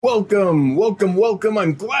Welcome.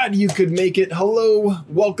 I'm glad you could make it. Hello,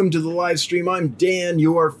 welcome to the live stream. I'm Dan,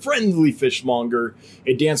 your friendly fishmonger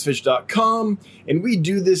at dansfish.com, and we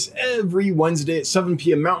do this every Wednesday at 7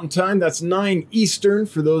 p.m. Mountain Time. That's 9 Eastern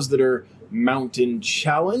for those that are mountain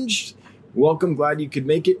challenged. Welcome, glad you could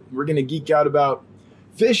make it. We're going to geek out about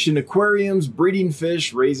fish and aquariums, breeding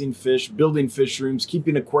fish, raising fish, building fish rooms,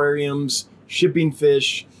 keeping aquariums, shipping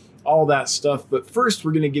fish, all that stuff. But first,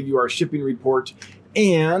 we're going to give you our shipping report.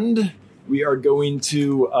 And we are going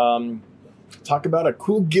to talk about a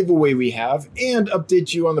cool giveaway we have and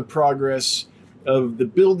update you on the progress of the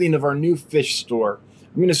building of our new fish store.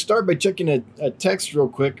 I'm going to start by checking a text real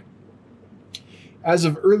quick. As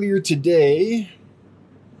of earlier today,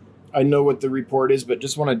 I know what the report is, but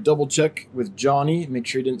just want to double check with Johnny, make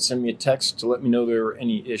sure he didn't send me a text to let me know there were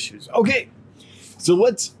any issues. Okay, so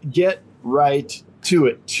let's get right to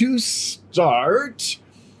it. To start,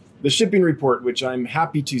 the shipping report, which I'm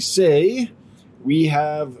happy to say we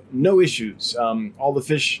have no issues. All the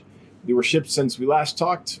fish that were shipped since we last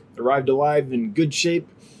talked arrived alive in good shape.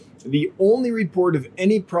 The only report of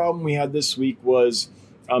any problem we had this week was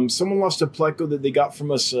someone lost a pleco that they got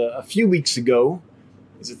from us a few weeks ago.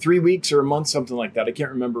 Is it 3 weeks or a month, something like that? I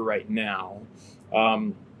can't remember right now.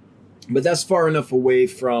 But that's far enough away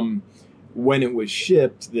from when it was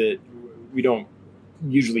shipped that we don't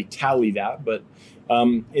usually tally that. But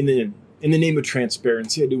in the name of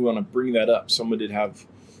transparency, I do want to bring that up. Someone did have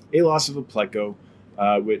a loss of a pleco,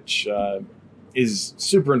 which is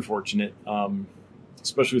super unfortunate,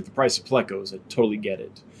 especially with the price of plecos. I totally get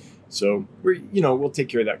it. So we'll take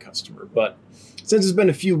care of that customer. But since it's been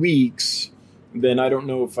a few weeks, then I don't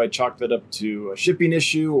know if I chalked that up to a shipping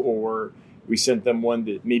issue, or we sent them one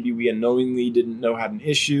that maybe we unknowingly didn't know had an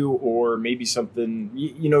issue, or maybe something,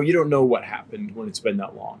 you don't know what happened when it's been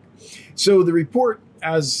that long. So the report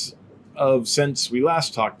as of since we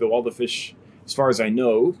last talked, though, all the fish, as far as I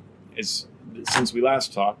know, since we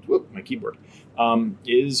last talked, my keyboard,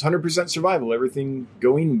 is 100% survival, everything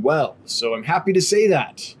going well. So I'm happy to say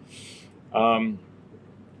that.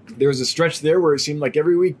 There was a stretch there where it seemed like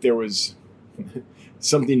every week there was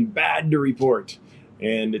something bad to report.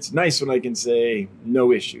 And it's nice when I can say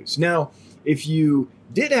no issues. Now, if you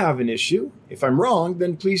did have an issue, if I'm wrong,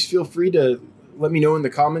 then please feel free to let me know in the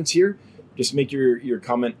comments here. Just make your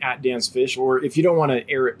comment at dansfish, or if you don't want to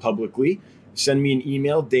air it publicly, send me an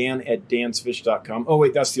email, dan@dansfish.com. Oh,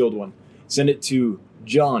 wait, that's the old one. Send it to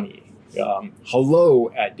Johnny,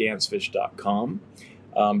 hello@dansfish.com.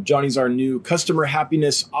 Johnny's our new customer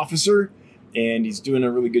happiness officer, and he's doing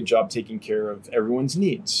a really good job taking care of everyone's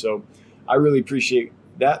needs. So I really appreciate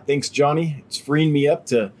that. Thanks, Johnny. It's freeing me up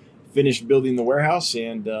to finish building the warehouse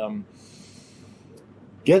and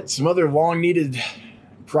get some other long-needed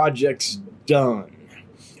projects done.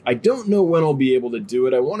 I don't know when I'll be able to do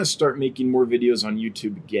it. I want to start making more videos on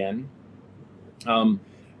YouTube again.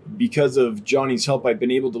 Because of Johnny's help, I've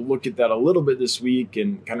been able to look at that a little bit this week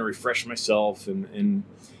and kind of refresh myself and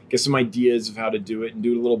get some ideas of how to do it and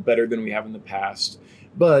do it a little better than we have in the past.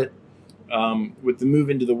 But with the move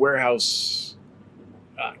into the warehouse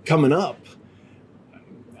coming up,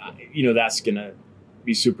 that's going to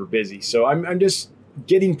be super busy. So I'm just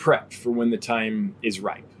getting prepped for when the time is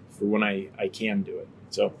ripe, for when I can do it.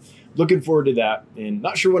 So looking forward to that, and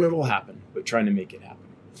not sure when it'll happen, but trying to make it happen.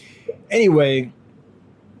 Anyway,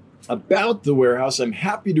 about the warehouse, I'm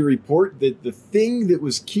happy to report that the thing that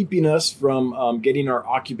was keeping us from getting our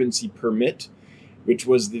occupancy permit, which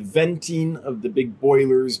was the venting of the big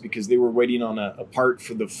boilers because they were waiting on a part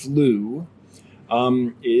for the flue,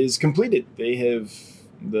 is completed. They have,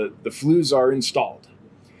 the flues are installed.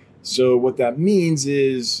 So what that means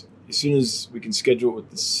is as soon as we can schedule it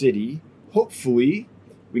with the city, hopefully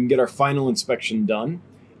we can get our final inspection done,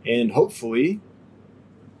 and hopefully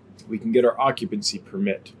we can get our occupancy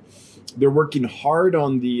permit. They're working hard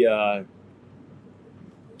on the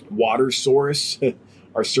water source,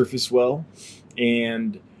 our surface well,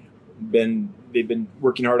 and they've been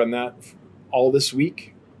working hard on that all this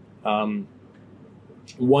week. One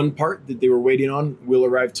part that they were waiting on will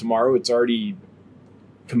arrive tomorrow. It's already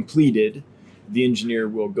completed. The engineer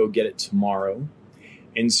will go get it tomorrow.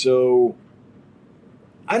 And so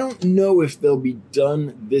I don't know if they'll be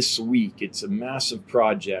done this week. It's a massive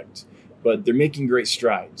project, but they're making great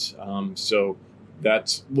strides. So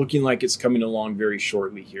that's looking like it's coming along very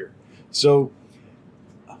shortly here. So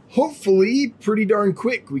hopefully pretty darn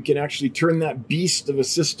quick, we can actually turn that beast of a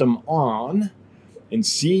system on and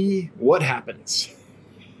see what happens.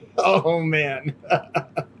 Oh, man.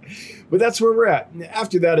 But that's where we're at.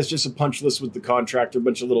 After that, it's just a punch list with the contractor, a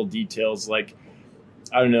bunch of little details like,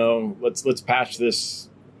 I don't know, let's patch this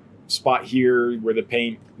spot here where the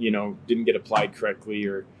paint, didn't get applied correctly,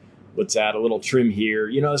 or let's add a little trim here,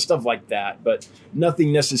 stuff like that. But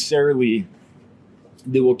nothing necessarily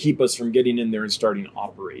that will keep us from getting in there and starting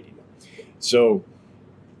operating. So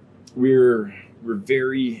we're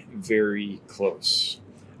very, very close.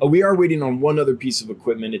 We are waiting on one other piece of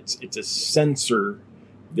equipment. It's a sensor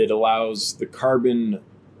that allows the carbon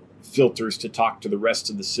filters to talk to the rest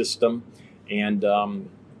of the system. And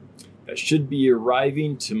that should be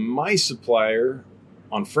arriving to my supplier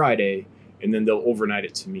on Friday, and then they'll overnight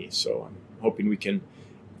it to me. So I'm hoping we can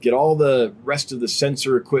get all the rest of the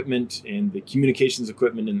sensor equipment and the communications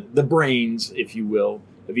equipment and the brains, if you will,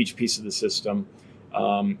 of each piece of the system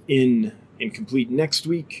in complete next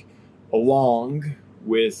week, along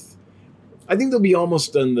with, I think they'll be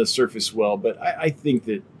almost done the surface well, but I think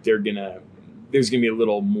that there's gonna be a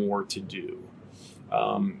little more to do.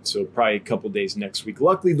 So probably a couple days next week.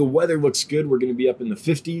 Luckily, the weather looks good. We're going to be up in the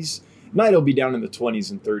 50s. Night will be down in the 20s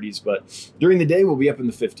and 30s, but during the day we'll be up in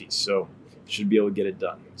the 50s. So should be able to get it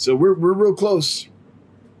done. So we're real close.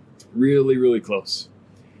 Really, really close.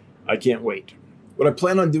 I can't wait. What I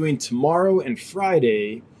plan on doing tomorrow and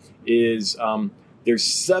Friday is there's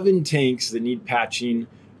 7 tanks that need patching.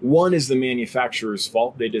 One is the manufacturer's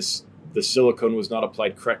fault. The silicone was not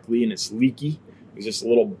applied correctly and it's leaky. There's just a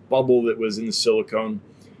little bubble that was in the silicone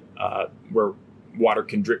where water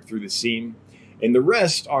can drip through the seam. And the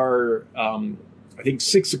rest are, I think,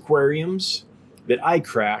 6 aquariums that I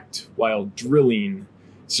cracked while drilling.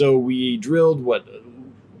 So we drilled,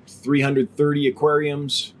 330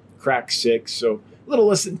 aquariums, cracked 6. So a little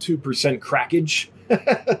less than 2% crackage.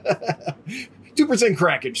 2%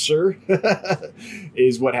 crackage, sir,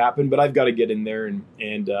 is what happened. But I've got to get in there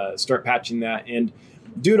and start patching that. And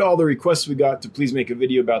due to all the requests we got to please make a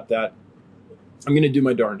video about that, I'm going to do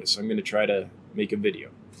my darndest. I'm going to try to make a video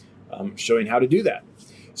showing how to do that.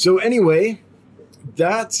 So anyway,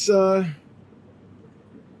 that's where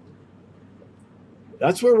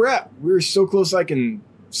we're at. We're so close I can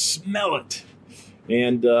smell it.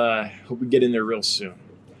 And hope we get in there real soon.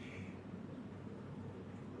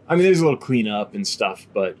 I mean, there's a little cleanup and stuff,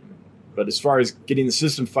 but as far as getting the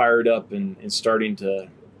system fired up and starting to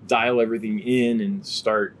dial everything in and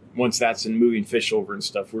start, once that's in moving fish over and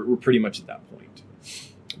stuff, we're pretty much at that point.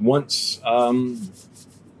 Once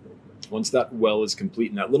that well is complete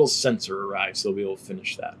and that little sensor arrives, they'll be able to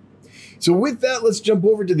finish that. So with that, let's jump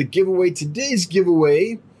over to the giveaway. Today's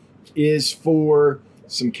giveaway is for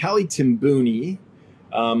some Kali Timbuni.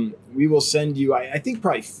 We will send you, I think,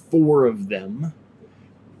 probably 4 of them.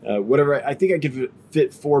 Whatever, I think I could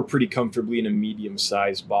fit 4 pretty comfortably in a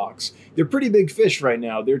medium-sized box. They're pretty big fish right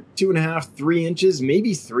now. They're 2.5, 3 inches,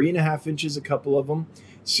 maybe 3.5 inches, a couple of them.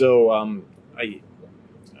 So I'm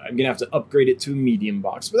gonna have to upgrade it to a medium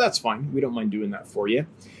box, but that's fine. We don't mind doing that for you.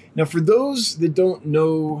 Now, for those that don't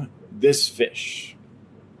know this fish,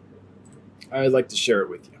 I'd like to share it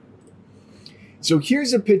with you. So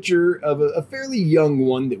here's a picture of a fairly young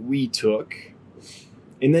one that we took.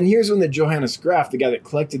 And then here's one that Johannes Graf, the guy that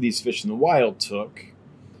collected these fish in the wild, took.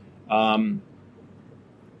 And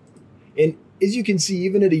as you can see,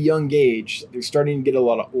 even at a young age, they're starting to get a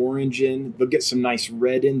lot of orange in. They'll get some nice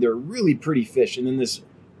red in. They're really pretty fish. And then this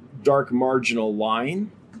dark marginal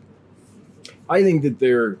line, I think that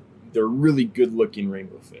they're really good-looking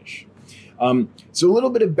rainbow fish. So a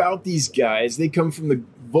little bit about these guys. They come from the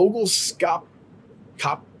Vogelskop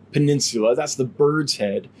Peninsula. That's the Bird's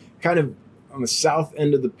Head, kind of on the south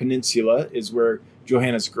end of the peninsula is where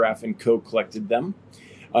Johannes Graf and Co. collected them.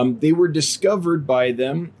 They were discovered by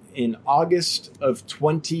them in August of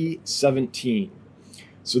 2017.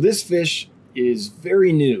 So this fish is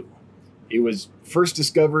very new. It was first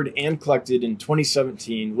discovered and collected in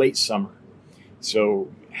 2017, late summer. So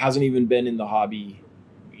hasn't even been in the hobby,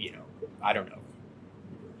 I don't know,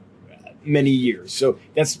 many years. So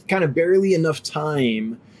that's kind of barely enough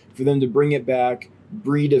time for them to bring it back,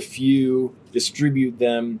 breed a few, distribute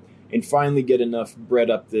them, and finally get enough bred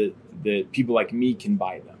up that people like me can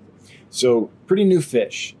buy them. So pretty new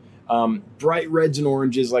fish. Bright reds and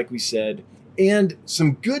oranges, like we said. And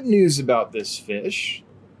some good news about this fish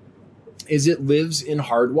is it lives in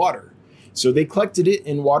hard water. So they collected it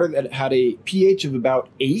in water that had a pH of about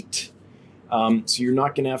 8. So you're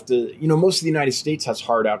not going to have to, most of the United States has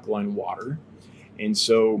hard alkaline water. And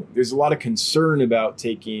so there's a lot of concern about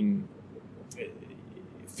taking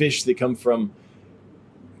fish that come from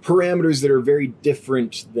parameters that are very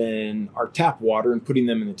different than our tap water and putting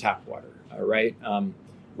them in the tap water. All right. A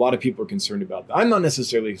lot of people are concerned about that. I'm not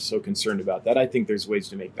necessarily so concerned about that. I think there's ways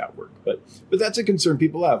to make that work, but that's a concern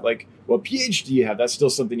people have. Like, what pH do you have? That's still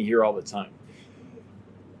something you hear all the time.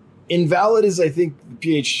 Invalid is, I think, the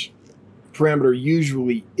pH parameter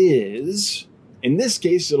usually is. In this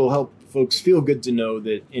case, it'll help folks feel good to know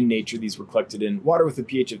that in nature, these were collected in water with a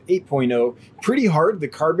pH of 8.0. Pretty hard. The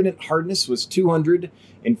carbonate hardness was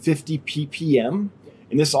 250 ppm.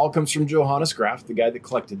 And this all comes from Johannes Graf, the guy that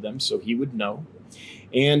collected them, so he would know.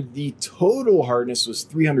 And the total hardness was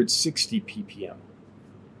 360 ppm.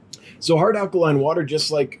 So hard alkaline water,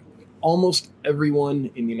 just like almost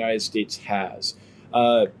everyone in the United States has.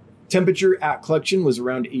 Temperature at collection was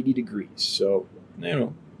around 80 degrees. So,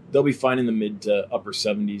 they'll be fine in the mid to upper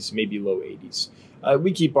 70s, maybe low 80s.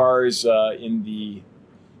 We keep ours in the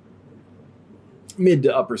mid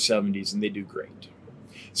to upper 70s, and they do great.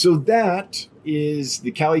 So that is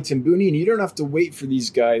the Kali Timbuni, and you don't have to wait for these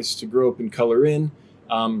guys to grow up and color in.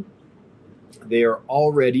 They are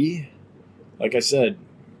already, like I said,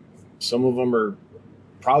 some of them are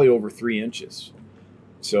probably over 3 inches.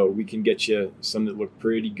 So we can get you some that look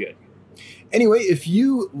pretty good. Anyway, if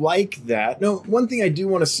you like that, no, one thing I do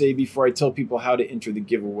want to say before I tell people how to enter the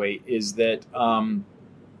giveaway is that, I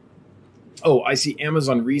see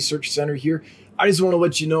Amazon Research Center here. I just want to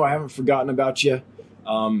let you know I haven't forgotten about you.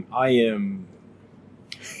 I am,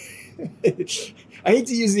 I hate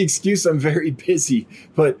to use the excuse I'm very busy,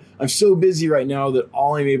 but I'm so busy right now that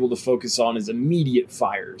all I'm able to focus on is immediate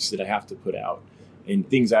fires that I have to put out and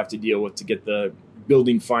things I have to deal with to get the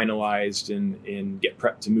building finalized and get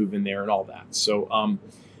prepped to move in there and all that. So I'm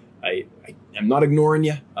not ignoring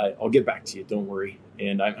you. I'll get back to you. Don't worry.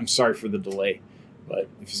 And I'm sorry for the delay. But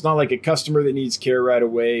if it's not like a customer that needs care right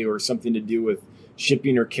away or something to do with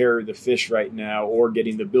shipping or care of the fish right now or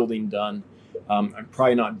getting the building done, I'm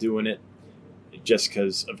probably not doing it just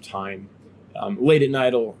because of time. Late at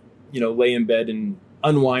night, I'll lay in bed and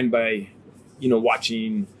unwind by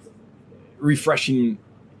watching, refreshing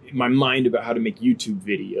my mind about how to make YouTube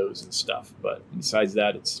videos and stuff. But besides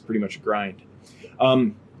that, it's pretty much a grind.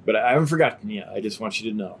 But I haven't forgotten yet. I just want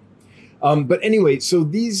you to know. But anyway, so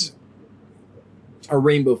these are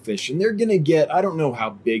rainbow fish, and they're going to get, I don't know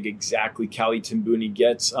how big exactly Kali Timbuni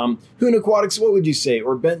gets. Hoon Aquatics, what would you say?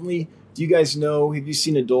 Or Bentley, do you guys know? Have you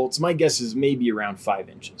seen adults? My guess is maybe around 5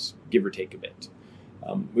 inches, give or take a bit.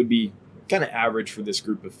 Would be kind of average for this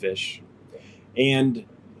group of fish. And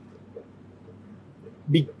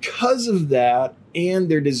because of that and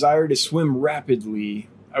their desire to swim rapidly,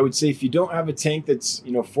 I would say if you don't have a tank that's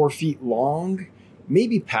 4 feet long,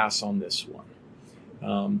 maybe pass on this one.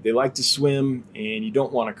 They like to swim and you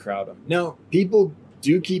don't want to crowd them. Now, people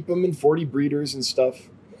do keep them in 40 breeders and stuff.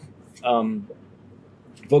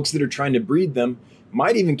 Folks that are trying to breed them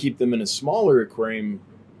might even keep them in a smaller aquarium,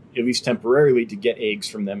 at least temporarily, to get eggs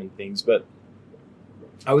from them and things. But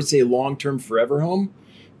I would say long-term forever home,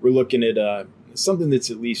 we're looking at something that's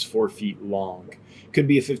at least 4 feet long. Could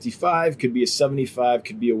be a 55, could be a 75,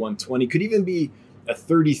 could be a 120, could even be a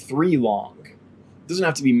 33 long. It doesn't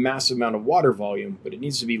have to be massive amount of water volume, but it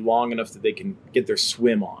needs to be long enough that they can get their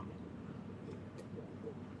swim on.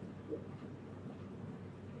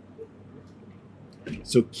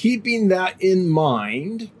 So keeping that in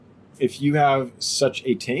mind, if you have such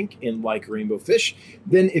a tank and like rainbow fish,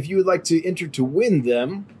 then if you would like to enter to win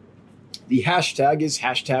them, the hashtag is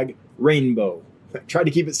 #rainbow. Try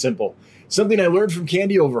to keep it simple. Something I learned from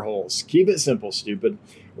Candy Overholes. Keep it simple, stupid,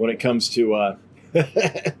 when it comes to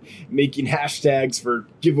making hashtags for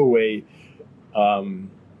giveaway,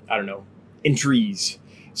 entries.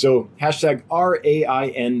 So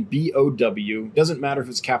 #RAINBOW. Doesn't matter if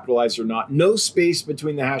it's capitalized or not. No space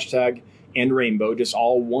between the hashtag and rainbow, just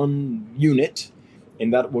all one unit,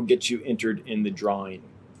 and that will get you entered in the drawing.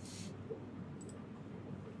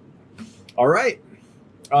 All right.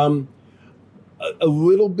 A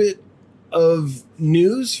little bit of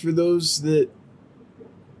news for those that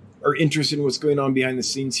are interested in what's going on behind the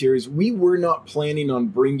scenes here is we were not planning on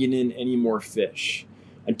bringing in any more fish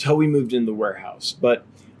until we moved in the warehouse. But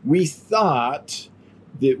we thought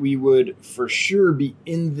that we would for sure be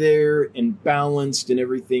in there and balanced and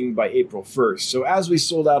everything by April 1st. So as we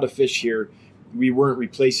sold out of fish here, we weren't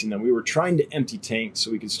replacing them. We were trying to empty tanks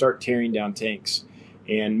so we could start tearing down tanks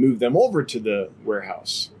and move them over to the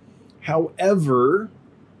warehouse. However,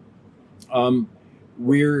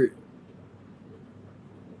 we're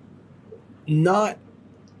not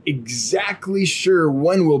exactly sure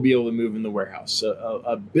when we'll be able to move in the warehouse. So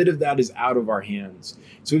a bit of that is out of our hands.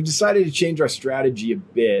 So we've decided to change our strategy a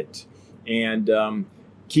bit and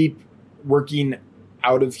keep working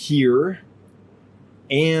out of here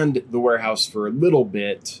and the warehouse for a little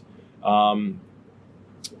bit. And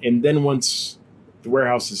then once the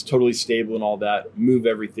warehouse is totally stable and all that, move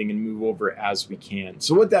everything and move over as we can.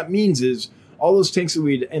 So what that means is all those tanks that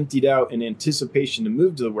we'd emptied out in anticipation to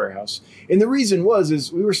move to the warehouse. And the reason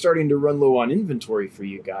is we were starting to run low on inventory for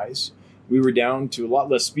you guys. We were down to a lot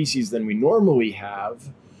less species than we normally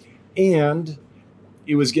have. And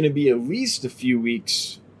it was going to be at least a few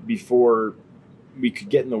weeks before we could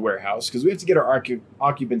get in the warehouse because we have to get our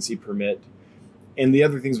occupancy permit and the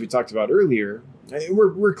other things we talked about earlier.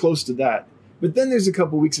 We're close to that. But then there's a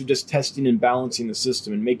couple weeks of just testing and balancing the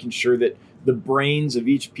system and making sure that the brains of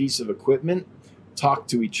each piece of equipment talk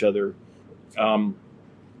to each other,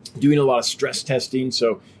 doing a lot of stress testing.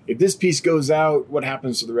 So if this piece goes out, what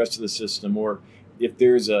happens to the rest of the system? Or if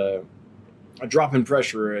there's a drop in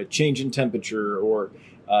pressure, a change in temperature, or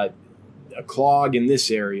a clog in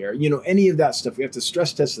this area, any of that stuff, we have to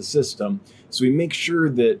stress test the system. So we make sure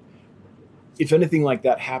that if anything like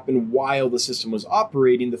that happened while the system was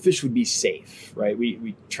operating, the fish would be safe, right?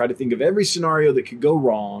 We try to think of every scenario that could go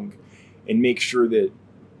wrong and make sure that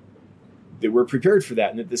we're prepared for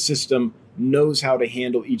that and that the system knows how to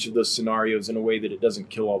handle each of those scenarios in a way that it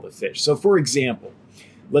doesn't kill all the fish. So for example,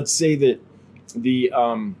 let's say that the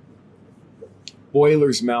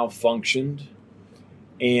boilers malfunctioned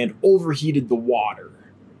and overheated the water.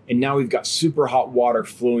 And now we've got super hot water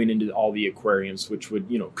flowing into all the aquariums, which would,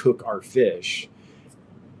 cook our fish.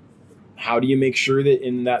 How do you make sure that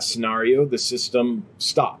in that scenario, the system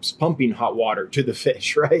stops pumping hot water to the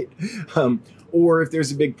fish, right? Or if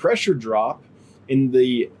there's a big pressure drop in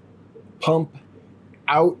the pump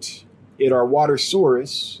out at our water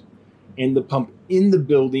source and the pump in the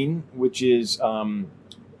building, which is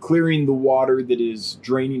clearing the water that is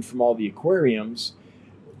draining from all the aquariums,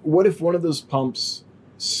 what if one of those pumps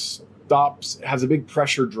stops, has a big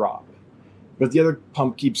pressure drop, but the other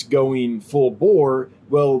pump keeps going full bore?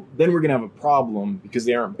 Well, then we're going to have a problem because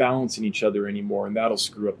they aren't balancing each other anymore, and that'll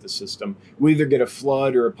screw up the system. We either get a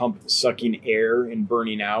flood or a pump sucking air and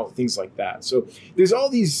burning out, things like that. So there's all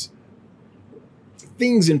these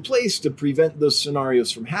things in place to prevent those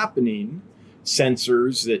scenarios from happening.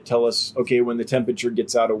 Sensors that tell us, okay, when the temperature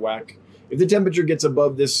gets out of whack, if the temperature gets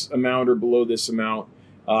above this amount or below this amount,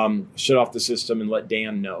 shut off the system and let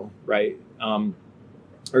Dan know, right? Or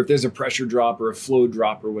if there's a pressure drop or a flow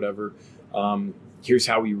drop or whatever, here's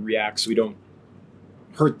how we react so we don't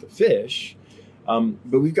hurt the fish.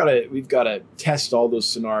 But we've got to test all those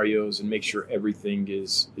scenarios and make sure everything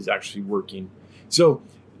is actually working. So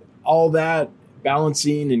all that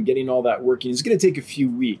balancing and getting all that working is going to take a few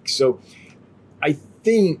weeks. So I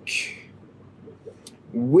think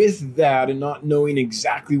with that and not knowing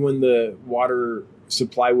exactly when the water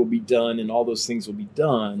supply will be done and all those things will be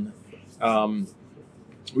done,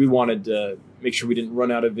 we wanted to make sure we didn't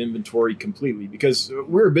run out of inventory completely because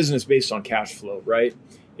we're a business based on cash flow, right?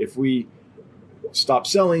 If we stop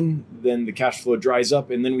selling, then the cash flow dries up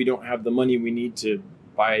and then we don't have the money we need to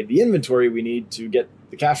buy the inventory we need to get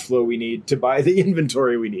the cash flow we need to buy the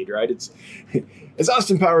inventory we need, right? It's, as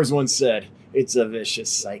Austin Powers once said, it's a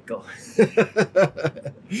vicious cycle.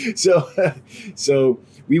 So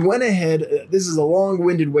we went ahead. This is a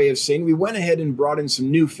long-winded way of saying we went ahead and brought in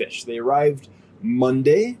some new fish. They arrived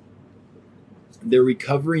Monday. They're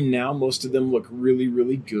recovering now. Most of them look really,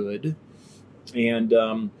 really good.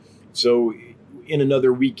 And so in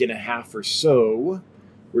another week and a half or so,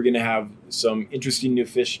 we're going to have some interesting new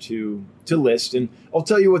fish to list. And I'll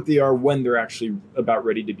tell you what they are when they're actually about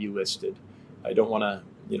ready to be listed. I don't want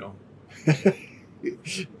to,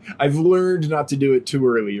 I've learned not to do it too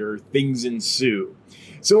early or things ensue.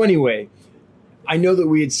 So anyway, I know that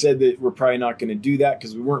we had said that we're probably not going to do that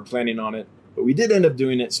because we weren't planning on it, but we did end up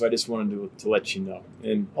doing it. So I just wanted to let you know,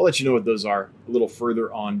 and I'll let you know what those are a little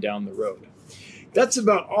further on down the road. That's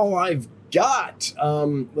about all I've got.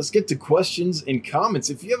 Let's get to questions and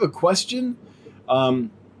comments. If you have a question, or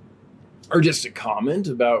just a comment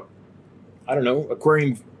about, I don't know,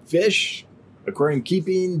 aquarium fish, aquarium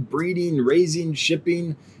keeping, breeding, raising,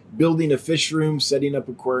 shipping, building a fish room, setting up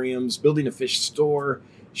aquariums, building a fish store,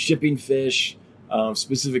 shipping fish,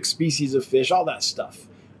 specific species of fish, all that stuff.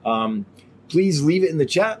 Please leave it in the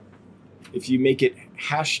chat. If you make it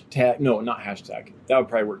not hashtag, that would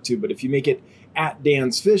probably work too. But if you make it at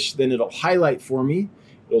Dan's Fish, then it'll highlight for me.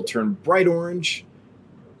 It'll turn bright orange,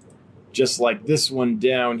 just like this one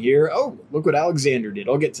down here. Oh, look what Alexander did.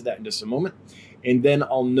 I'll get to that in just a moment. And then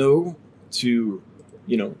I'll know to,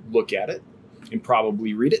 look at it and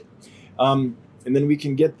probably read it. And then we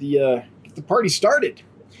can get the party started.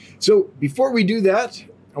 So before we do that,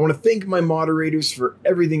 I want to thank my moderators for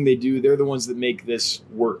everything they do. They're the ones that make this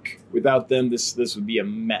work. Without them, this would be a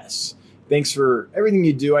mess. Thanks for everything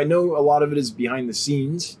you do. I know a lot of it is behind the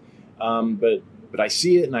scenes, but I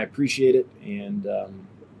see it and I appreciate it. And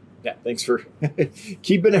Yeah, thanks for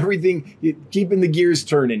keeping the gears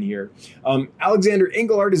turning here. Alexander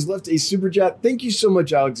Engelhardt has left a super chat. Thank you so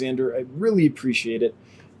much, Alexander. I really appreciate it.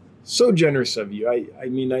 So generous of you. I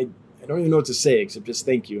mean, I don't even know what to say except just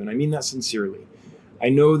thank you. And I mean that sincerely. I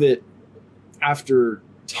know that after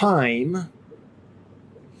time,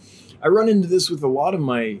 I run into this with a lot of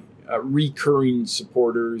my recurring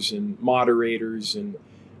supporters and moderators. And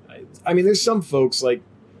I mean, there's some folks like,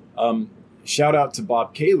 shout out to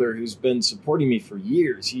Bob Kaler, who's been supporting me for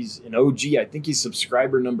years. He's an OG. I think he's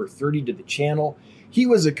subscriber number 30 to the channel. He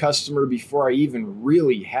was a customer before I even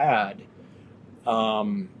really had,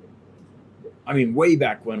 way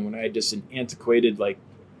back when I had just an antiquated, at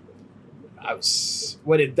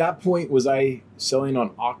that point was I selling on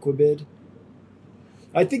Aquabid?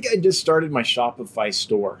 I think I just started my Shopify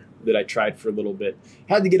store that I tried for a little bit.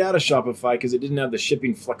 Had to get out of Shopify because it didn't have the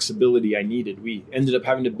shipping flexibility I needed. We ended up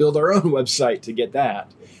having to build our own website to get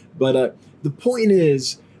that. But the point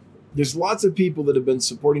is, there's lots of people that have been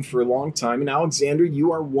supporting for a long time. And Alexander,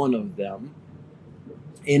 you are one of them.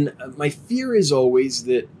 And my fear is always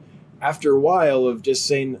that after a while of just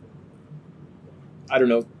saying, I don't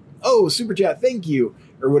know, oh, super chat, thank you,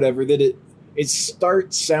 or whatever, that it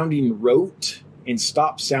starts sounding rote and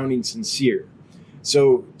stops sounding sincere.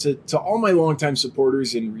 So to all my longtime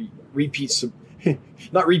supporters and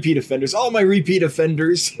not repeat offenders, all my repeat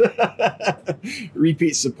offenders,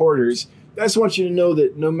 repeat supporters, I just want you to know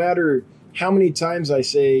that no matter how many times I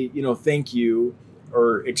say, thank you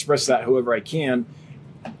or express that however I can,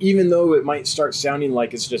 even though it might start sounding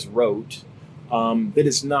like it's just rote, that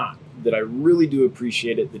it's not, that I really do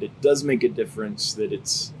appreciate it, that it does make a difference, that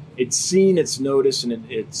it's seen, it's noticed, and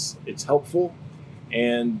it's helpful.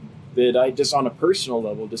 And that I just on a personal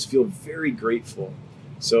level just feel very grateful.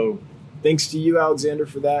 So thanks to you, Alexander,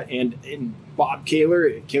 for that. And Bob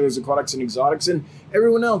Kaler, Kaler's Aquatics and Exotics, and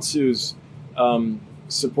everyone else who's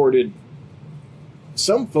supported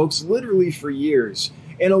some folks literally for years.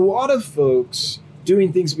 And a lot of folks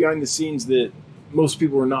doing things behind the scenes that most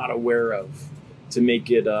people are not aware of to make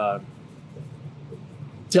it, to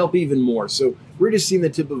help even more. So we're just seeing the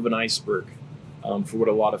tip of an iceberg for what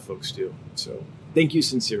a lot of folks do. So thank you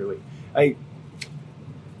sincerely. I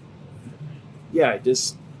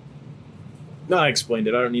explained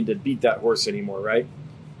it. I don't need to beat that horse anymore, right?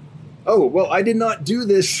 Oh, well, I did not do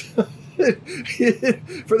this for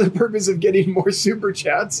the purpose of getting more super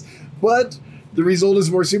chats, but the result is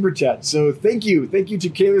more super chats. So thank you. Thank you to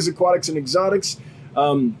Kaler's Aquatics and Exotics.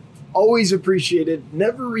 Always appreciated,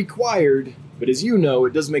 never required, but as you know,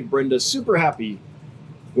 it does make Brenda super happy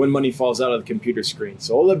when money falls out of the computer screen.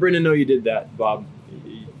 So I'll let Brenda know you did that, Bob.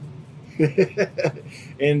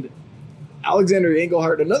 And Alexander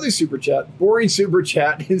Engelhardt, another super chat, boring super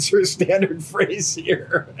chat, insert standard phrase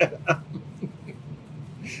here.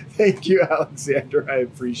 Thank you, Alexander. I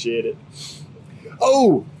appreciate it.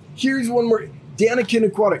 Oh, here's one more. Danikin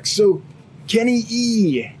Aquatics. So Kenny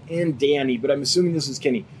E and Danny, but I'm assuming this is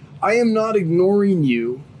Kenny. I am not ignoring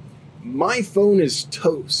you. My phone is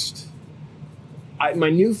toast.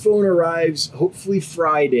 My new phone arrives hopefully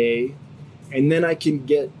Friday, and then I can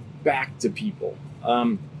get back to people.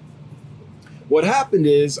 What happened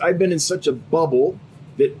is I've been in such a bubble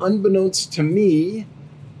that unbeknownst to me,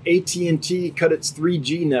 AT&T cut its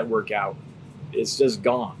 3G network out. It's just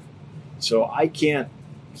gone. So I can't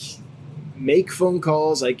make phone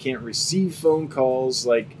calls. I can't receive phone calls.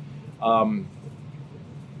 I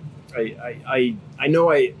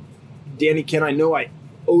know Danny Ken, I know I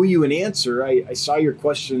owe you an answer. I saw your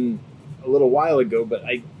question a little while ago, but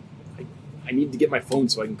I need to get my phone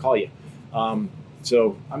so I can call you.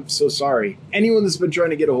 So I'm so sorry. Anyone that's been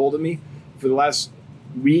trying to get a hold of me for the last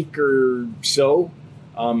week or so,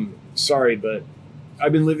 sorry, but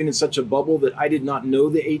I've been living in such a bubble that I did not know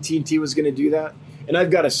that AT&T was going to do that. And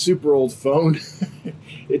I've got a super old phone.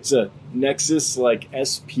 It's a Nexus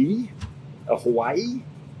SP, a Hawaii.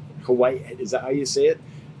 Is that how you say it?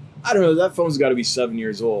 I don't know. That phone's got to be 7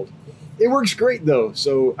 years old. It works great though.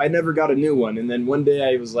 So I never got a new one. And then one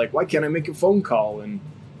day I was like, why can't I make a phone call? And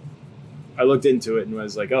I looked into it and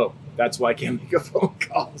was like, oh, that's why I can't make a phone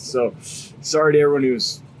call. So sorry to everyone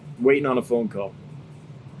who's waiting on a phone call.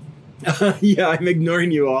 Yeah, I'm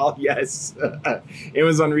ignoring you all. Yes.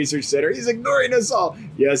 Amazon Research Center. He's ignoring us all.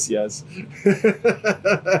 Yes, yes.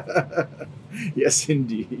 Yes,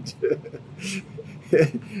 indeed.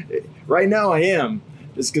 Right now I am,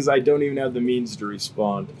 just because I don't even have the means to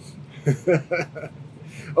respond.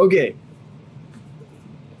 Okay.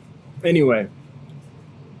 Anyway.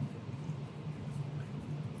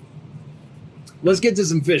 Let's get to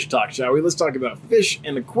some fish talk, shall we? Let's talk about fish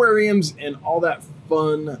and aquariums and all that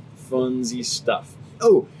funsy stuff.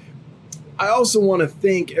 Oh, I also want to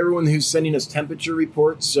thank everyone who's sending us temperature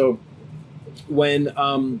reports. So when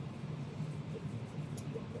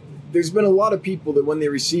there's been a lot of people that when they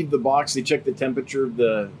receive the box, they check the temperature of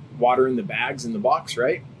the water in the bags in the box,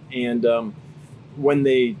 right? And when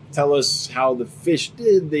they tell us how the fish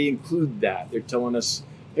did, they include that. They're telling us,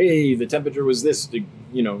 hey, the temperature was this,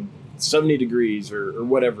 70 degrees or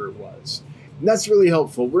whatever it was. And that's really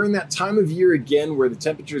helpful. We're in that time of year again where the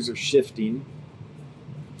temperatures are shifting.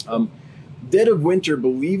 Dead of winter,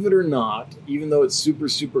 believe it or not, even though it's super,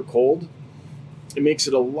 super cold, it makes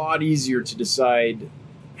it a lot easier to decide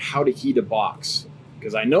how to heat a box.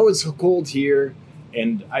 Because I know it's cold here,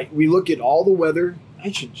 and we look at all the weather.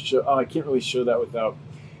 I should show, I can't really show that without.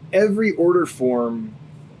 Every order form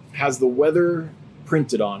has the weather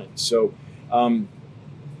printed on it. So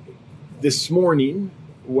this morning,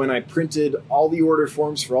 when I printed all the order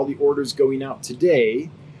forms for all the orders going out today,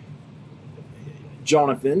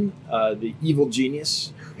 Jonathan, the evil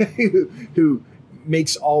genius who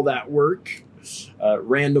makes all that work,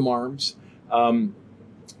 Random Arms,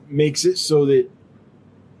 makes it so that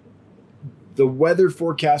the weather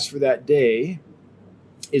forecast for that day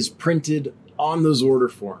is printed on those order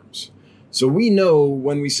forms. So we know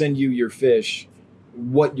when we send you your fish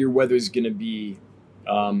what your weather is going to be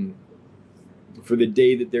for the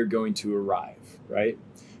day that they're going to arrive, right?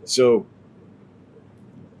 So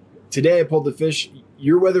today I pulled the fish.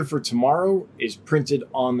 Your weather for tomorrow is printed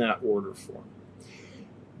on that order form.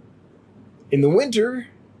 In the winter,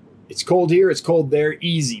 it's cold here, it's cold there,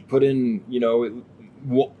 easy. Put in,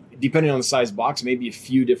 depending on the size box, maybe a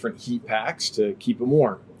few different heat packs to keep them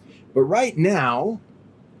warm. But right now,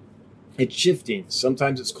 it's shifting.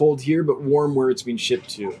 Sometimes it's cold here, but warm where it's being shipped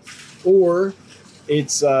to. Or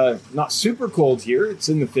it's not super cold here. It's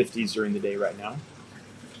in the 50s during the day right now.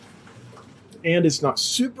 And it's not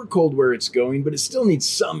super cold where it's going, but it still needs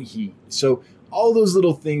some heat. So all those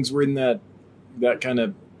little things were in that kind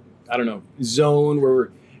of, zone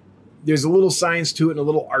where there's a little science to it and a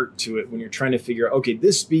little art to it when you're trying to figure out, okay,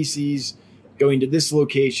 this species going to this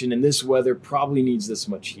location and this weather probably needs this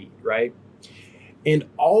much heat, right? And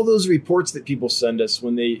all those reports that people send us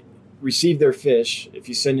when they receive their fish, if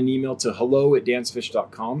you send an email to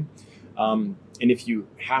hello@dansfish.com, and if you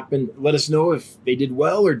let us know if they did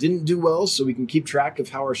well or didn't do well so we can keep track of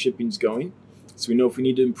how our shipping's going. So we know if we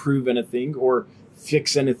need to improve anything or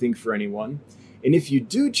fix anything for anyone. And if you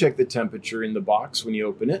do check the temperature in the box when you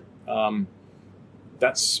open it,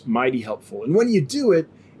 that's mighty helpful. And when you do it,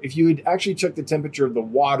 if you would actually check the temperature of the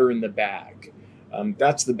water in the bag,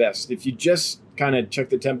 that's the best. If you just kind of check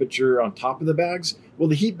the temperature on top of the bags, well,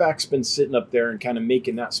 the heat back's been sitting up there and kind of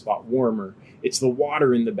making that spot warmer. It's the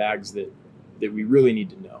water in the bags that we really need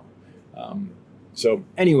to know. So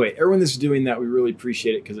anyway, everyone that's doing that, we really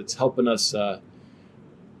appreciate it because it's helping us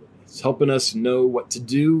know what to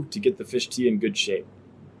do to get the fish to you in good shape.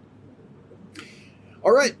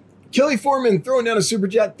 All right, Kelly Foreman throwing down a super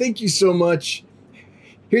chat. Thank you so much.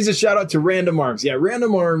 Here's a shout out to Random Arms. Yeah,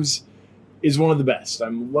 Random Arms is one of the best.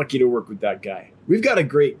 I'm lucky to work with that guy. We've got a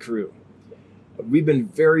great crew. We've been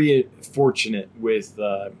very fortunate with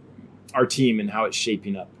our team and how it's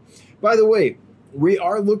shaping up. By the way, we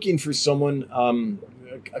are looking for someone,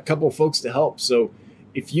 a couple of folks to help. So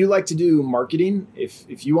if you like to do marketing,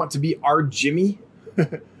 if you want to be our Jimmy,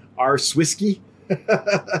 our Swisky,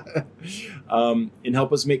 and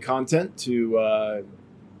help us make content to,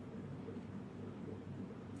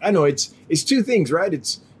 I know it's two things, right?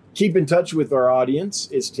 It's keep in touch with our audience.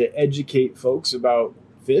 It's to educate folks about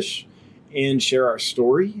fish and share our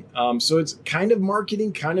story. So it's kind of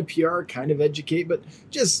marketing, kind of PR, kind of educate, but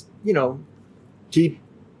just, keep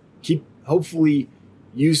hopefully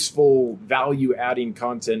useful, value-adding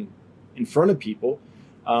content in front of people.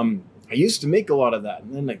 I used to make a lot of that,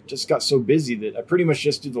 and then I just got so busy that I pretty much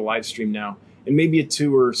just do the live stream now, and maybe a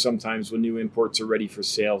tour sometimes when new imports are ready for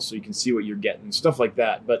sale so you can see what you're getting, stuff like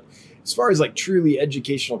that. But as far as like truly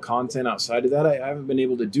educational content outside of that, I haven't been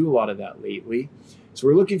able to do a lot of that lately. So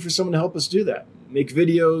we're looking for someone to help us do that. Make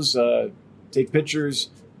videos, take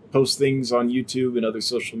pictures, post things on YouTube and other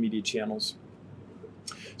social media channels.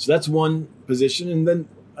 So that's one position. And then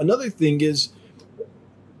another thing is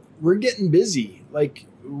we're getting busy. Like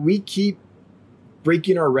we keep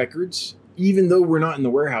breaking our records, even though we're not in the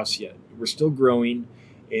warehouse yet. We're still growing.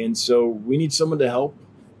 And so we need someone to help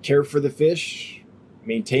care for the fish,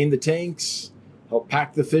 maintain the tanks, help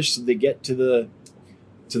pack the fish so they get to the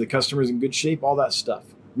customers in good shape, all that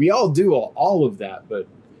stuff. We all do all of that, but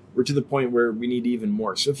we're to the point where we need even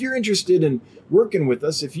more. So if you're interested in working with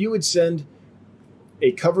us, if you would send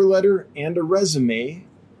a cover letter and a resume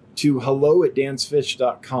to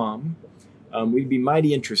hello@dansfish.com, we'd be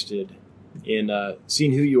mighty interested and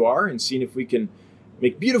seeing who you are and seeing if we can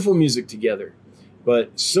make beautiful music together.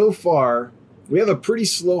 But so far, we have a pretty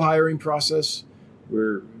slow hiring process.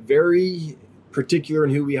 We're very particular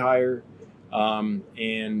in who we hire.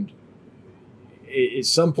 And at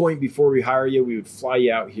some point before we hire you, we would fly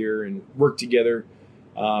you out here and work together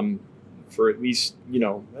for at least,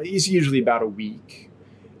 it's usually about a week,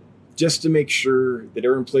 just to make sure that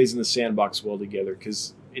everyone plays in the sandbox well together.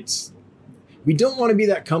 Because we don't want to be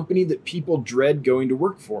that company that people dread going to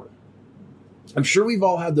work for. I'm sure we've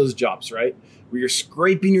all had those jobs, right? Where you're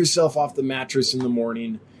scraping yourself off the mattress in the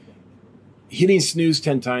morning, hitting snooze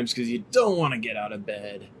 10 times because you don't want to get out of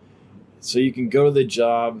bed, so you can go to the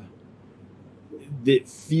job that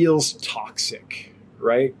feels toxic,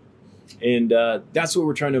 right? And that's what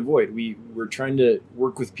we're trying to avoid. We're trying to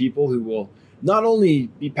work with people who will not only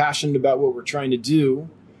be passionate about what we're trying to do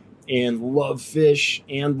and love fish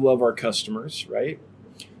and love our customers, right?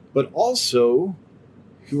 But also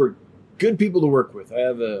who are good people to work with. I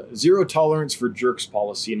have a zero tolerance for jerks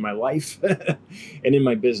policy in my life and in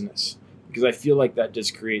my business, because I feel like that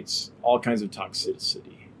just creates all kinds of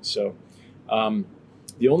toxicity. So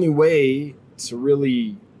the only way to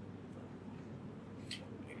really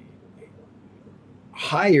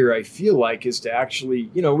hire, I feel like, is to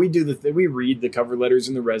actually, we do we read the cover letters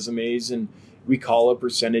and the resumes, and we call a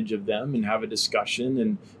percentage of them and have a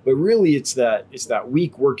discussion. But really it's that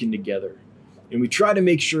week working together. And we try to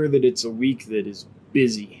make sure that it's a week that is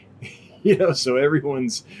busy, so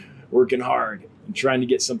everyone's working hard and trying to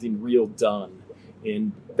get something real done.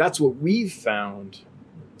 And that's what we've found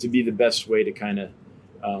to be the best way to kind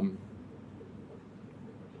of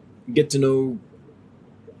get to know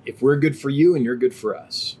if we're good for you and you're good for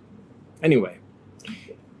us. Anyway,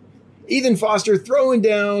 Ethan Foster throwing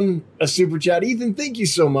down a super chat. Ethan, thank you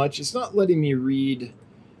so much. It's not letting me read.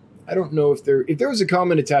 I don't know if there was a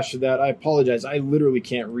comment attached to that. I apologize. I literally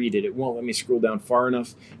can't read it. It won't let me scroll down far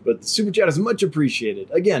enough. But the super chat is much appreciated.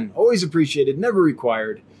 Again, always appreciated, never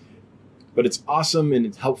required. But it's awesome and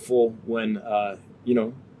it's helpful when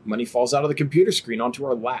money falls out of the computer screen onto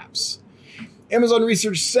our laps. Amazon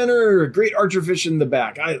Research Center, great archer fish in the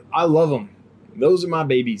back. I love them. Those are my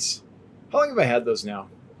babies. How long have I had those now?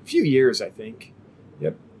 A few years, I think.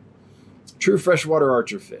 Yep. True freshwater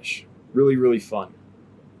archer fish. Really, really fun.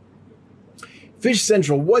 Fish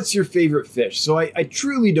Central, what's your favorite fish? So I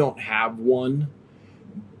truly don't have one,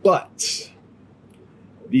 but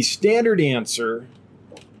the standard answer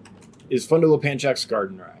is Fundulopanchax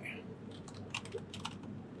gardneri.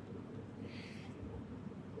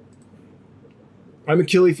 I'm a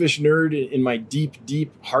killifish nerd in my deep,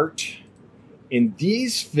 deep heart, and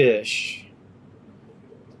these fish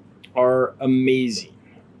are amazing.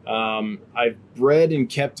 I've bred and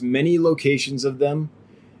kept many locations of them.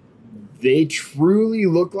 They truly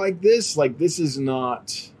look like this. Like, this is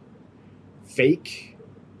not fake.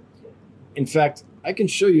 In fact, I can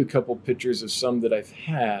show you a couple pictures of some that I've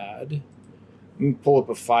had. Let me pull up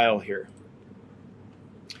a file here.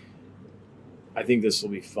 I think this will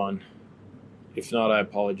be fun. If not, I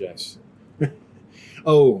apologize.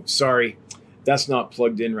 Oh, sorry. That's not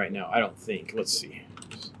plugged in right now, I don't think. Let's see.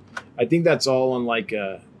 I think that's all on like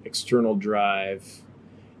a external drive.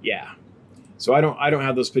 Yeah. So I don't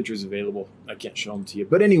have those pictures available. I can't show them to you.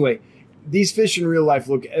 But anyway, these fish in real life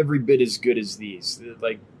look every bit as good as these.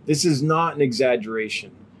 Like, this is not an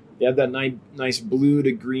exaggeration. They have that nice blue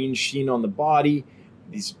to green sheen on the body,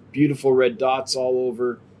 these beautiful red dots all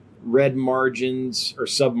over, red margins or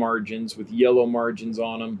submargins with yellow margins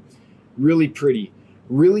on them. Really pretty,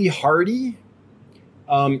 really hardy,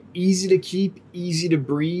 easy to keep, easy to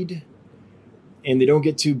breed, and they don't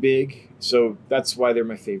get too big. So that's why they're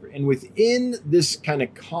my favorite. And within this kind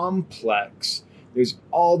of complex, there's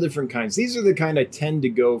all different kinds. These are the kind I tend to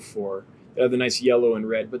go for. They have the nice yellow and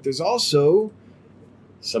red. But there's also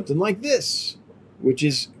something like this, which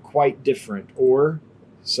is quite different. Or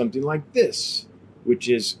something like this, which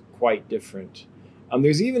is quite different.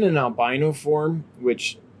 There's even an albino form,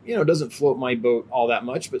 which, doesn't float my boat all that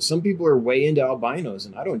much. But some people are way into albinos,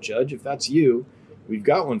 and I don't judge. If that's you, we've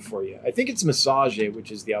got one for you. I think it's Massage,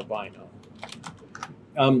 which is the albino.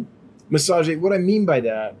 Massage, what I mean by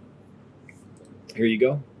that, here you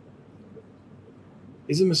go.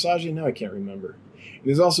 Is it Massage? No, I can't remember. And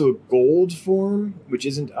there's also a gold form, which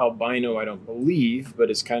isn't albino, I don't believe,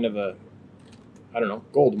 but it's kind of a,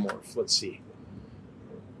 gold morph. Let's see.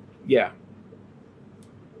 Yeah.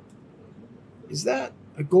 Is that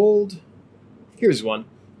a gold? Here's one.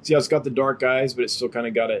 See how it's got the dark eyes, but it's still kind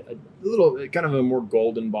of got a little, kind of a more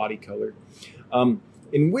golden body color.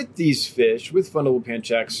 And with these fish, with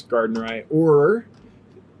Fundulopanchax gardneri, or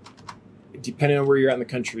depending on where you're at in the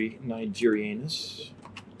country, Nigerianus.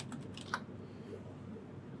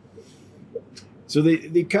 So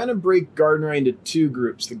they kind of break Gardneri into two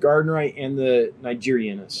groups, the Gardneri and the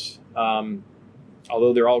Nigerianus.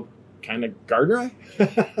 Although they're all kind of Gardneri.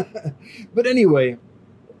 But anyway,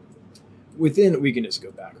 we can just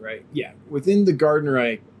go back, right? Yeah, within the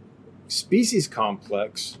Gardneri species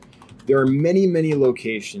complex, there are many, many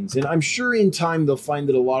locations. And I'm sure in time they'll find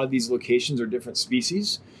that a lot of these locations are different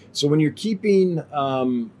species. So when you're keeping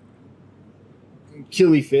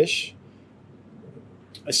killifish,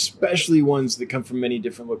 especially ones that come from many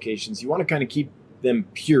different locations, you want to kind of keep them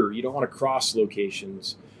pure. You don't want to cross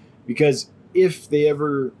locations, because if they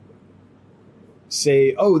ever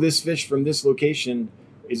say, oh, this fish from this location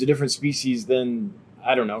is a different species, then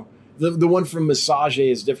I don't know. The one from Massage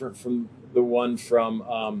is different from the one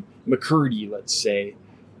from McCurdy, let's say.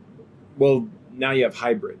 Well, now you have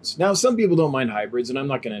hybrids. Now, some people don't mind hybrids, and I'm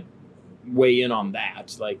not going to weigh in on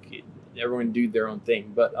that. Like, everyone do their own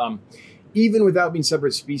thing. But even without being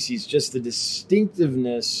separate species, just the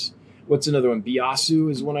distinctiveness. What's another one? Biasu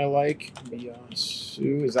is one I like.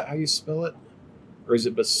 Biasu, is that how you spell it? Or is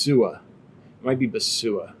it Basua? It might be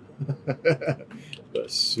Basua.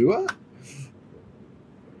 Basua?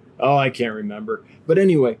 Oh, I can't remember. But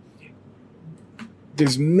anyway,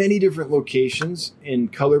 there's many different locations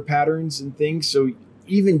and color patterns and things. So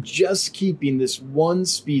even just keeping this one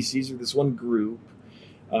species or this one group,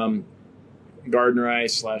 Gardneri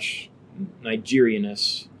 /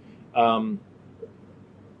 Nigerianus,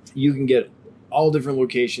 you can get all different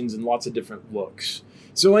locations and lots of different looks.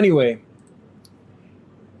 So anyway,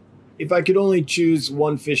 if I could only choose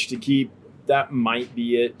one fish to keep, that might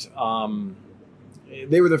be it.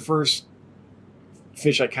 They were the first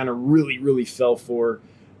fish I kind of really fell for.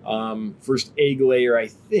 First egg layer, I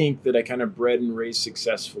think, that I kind of bred and raised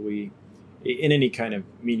successfully in any kind of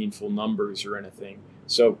meaningful numbers or anything.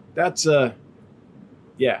 So that's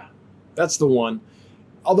that's the one.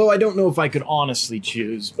 Although I don't know if I could honestly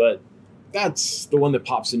choose, but that's the one that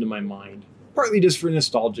pops into my mind. Partly just for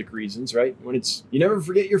nostalgic reasons, right? When it's, you never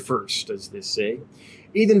forget your first, as they say.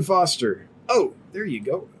 Ethan Foster. Oh, there you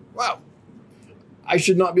go. Wow. I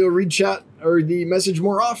should not be able to read chat or the message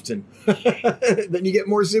more often. Then you get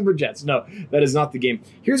more super chats. No, that is not the game.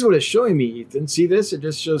 Here's what it's showing me, Ethan. See this? It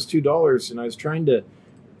just shows $2. And I was trying to,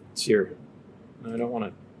 it's here. I don't want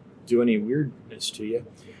to do any weirdness to you.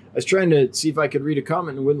 I was trying to see if I could read a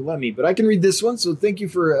comment and it wouldn't let me, but I can read this one. So thank you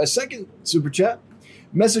for a second super chat.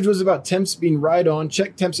 Message was about temps being right on.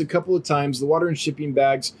 Checked temps a couple of times. The water and shipping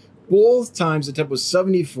bags, both times the temp was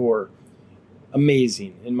 74.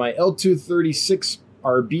 Amazing. And my L236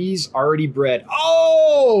 RBs already bred.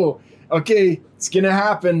 Oh, okay. It's going to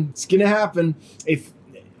happen. It's going to happen. If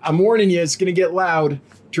I'm warning you, it's going to get loud.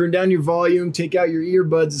 Turn down your volume. Take out your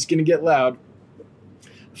earbuds. It's going to get loud.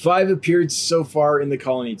 5 appeared so far in the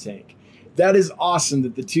colony tank. That is awesome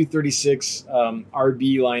that the 236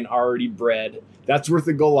 RB line already bred. That's worth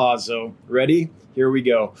a golazo. Ready? Here we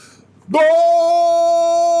go. Golazo!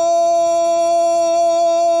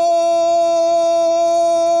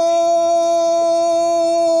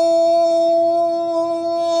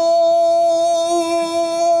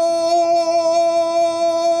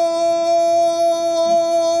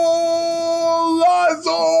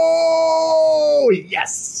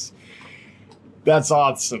 Yes! That's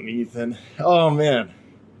awesome, Ethan. Oh, man.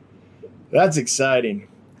 That's exciting.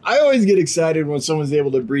 I always get excited when someone's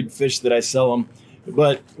able to breed fish that I sell them.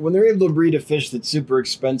 But when they're able to breed a fish that's super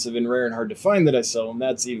expensive and rare and hard to find that I sell them,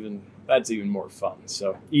 that's even more fun.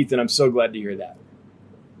 So, Ethan, I'm so glad to hear that.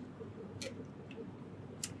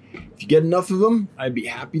 If you get enough of them, I'd be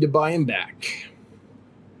happy to buy them back.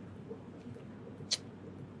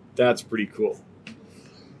 That's pretty cool.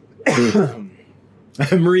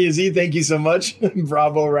 Maria Z, thank you so much.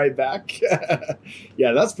 Bravo right back.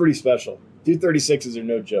 Yeah, that's pretty special. 236s are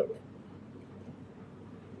no joke.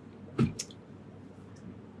 All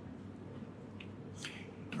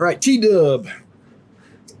right, T-Dub.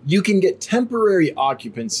 You can get temporary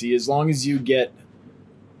occupancy as long as you get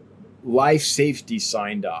life safety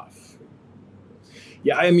signed off.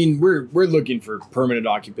 Yeah, I mean, we're looking for permanent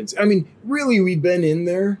occupancy. I mean, really, we've been in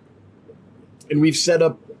there and we've set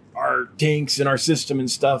up our tanks and our system and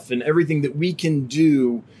stuff and everything that we can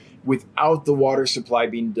do without the water supply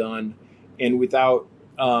being done and without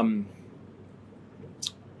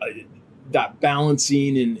that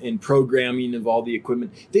balancing and programming of all the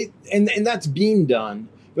equipment. And that's being done.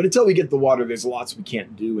 But until we get the water, there's lots we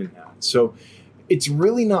can't do in that. So it's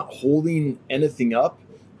really not holding anything up.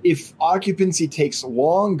 If occupancy takes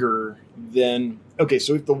longer than, okay,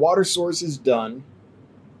 so if the water source is done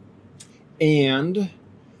and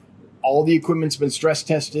all the equipment's been stress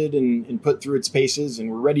tested and put through its paces and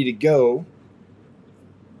we're ready to go,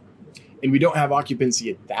 and we don't have occupancy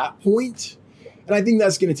at that point, and I think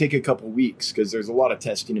that's going to take a couple weeks because there's a lot of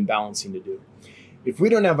testing and balancing to do. If we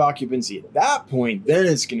don't have occupancy at that point, then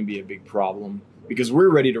it's going to be a big problem because we're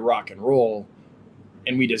ready to rock and roll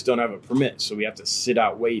and we just don't have a permit. So we have to sit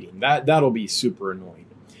out waiting. That'll be super annoying.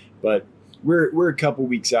 But we're a couple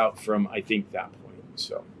weeks out from, I think, that point.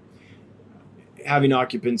 So having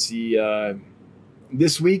occupancy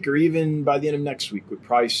this week or even by the end of next week would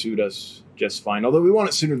probably suit us just fine. Although we want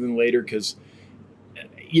it sooner than later because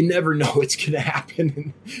you never know what's going to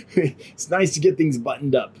happen. It's nice to get things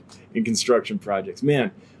buttoned up in construction projects.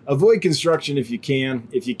 Man, avoid construction if you can.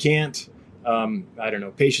 If you can't, I don't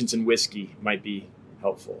know, patience and whiskey might be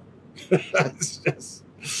helpful. It's just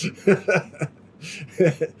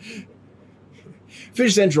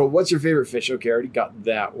Fish Central, what's your favorite fish? Okay, I already got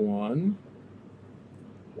that one.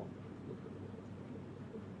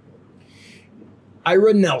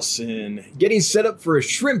 Ira Nelson, getting set up for a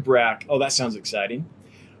shrimp rack. Oh, that sounds exciting.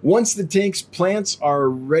 Once the tank's plants are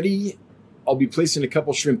ready, I'll be placing a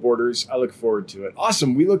couple shrimp orders. I look forward to it.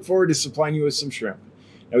 Awesome. We look forward to supplying you with some shrimp.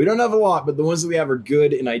 Now, we don't have a lot, but the ones that we have are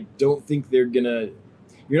good, and I don't think you're not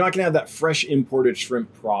going to have that fresh imported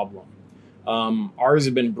shrimp problem. Ours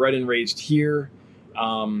have been bred and raised here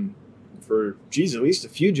for, at least a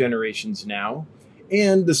few generations now.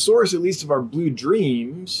 And the source, at least of our Blue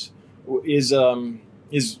Dreams, is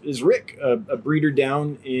Rick, a breeder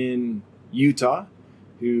down in Utah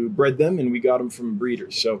who bred them, and we got them from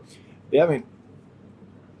breeders. So they haven't.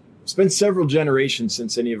 It's been several generations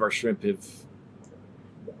since any of our shrimp have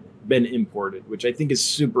been imported, which I think is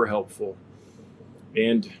super helpful.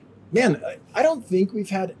 And man, I don't think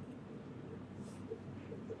we've had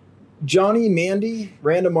Johnny, Mandy,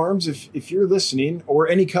 Random Arms, if you're listening, or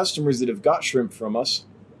any customers that have got shrimp from us,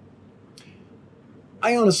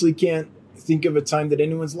 I honestly can't think of a time that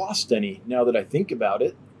anyone's lost any now that I think about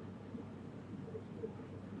it.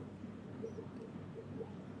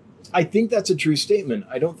 I think that's a true statement.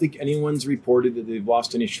 I don't think anyone's reported that they've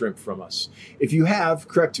lost any shrimp from us. If you have,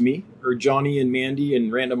 correct me, or Johnny and Mandy and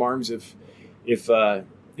Random Arms. If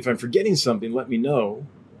I'm forgetting something, let me know.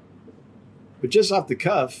 But just off the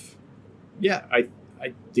cuff, yeah, I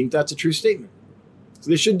think that's a true statement. So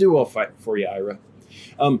they should do well for you, Ira.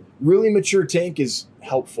 Really mature tank is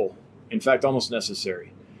helpful. In fact, almost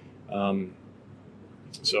necessary.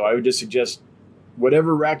 So I would just suggest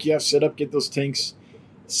whatever rack you have set up, get those tanks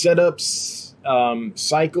set up,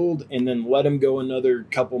 cycled, and then let them go another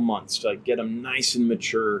couple months to get them nice and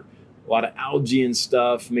mature. A lot of algae and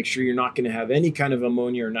stuff. Make sure you're not going to have any kind of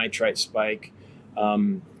ammonia or nitrite spike,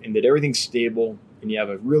 and that everything's stable and you have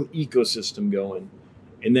a real ecosystem going,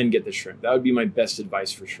 and then get the shrimp. That would be my best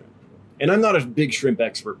advice for shrimp. And I'm not a big shrimp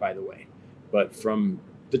expert, by the way, but from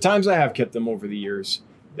the times I have kept them over the years,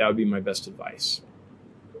 that would be my best advice.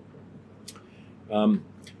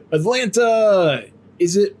 Atlanta,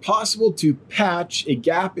 is it possible to patch a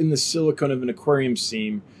gap in the silicone of an aquarium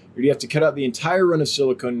seam, or do you have to cut out the entire run of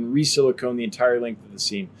silicone and re-silicone the entire length of the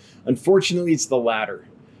seam? Unfortunately, it's the latter.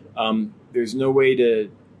 There's no way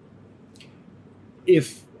to...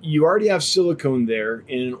 If you already have silicone there,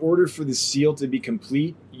 and in order for the seal to be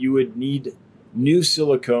complete, you would need new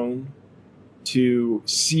silicone to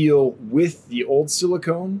seal with the old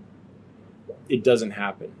silicone. It doesn't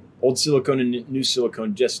happen. Old silicone and new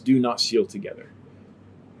silicone just do not seal together.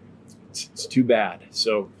 It's too bad.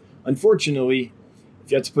 So unfortunately,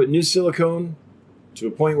 if you have to put new silicone to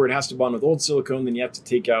a point where it has to bond with old silicone, then you have to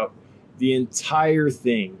take out the entire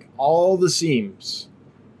thing, all the seams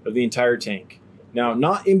of the entire tank. Now,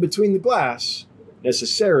 not in between the glass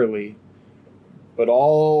necessarily, but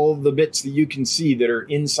all the bits that you can see that are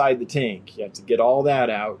inside the tank. You have to get all that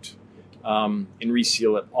out and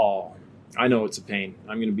reseal it all. I know it's a pain.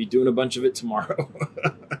 I'm going to be doing a bunch of it tomorrow.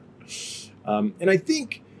 And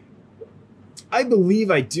I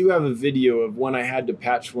believe I do have a video of when I had to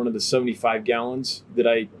patch one of the 75 gallons that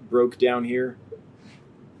I broke down here.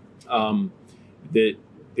 That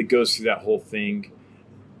goes through that whole thing.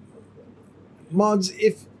 Mods,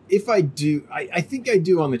 if I do, I think I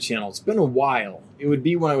do on the channel. It's been a while. It would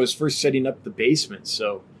be when I was first setting up the basement.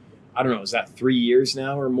 So I don't know, is that 3 years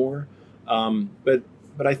now or more?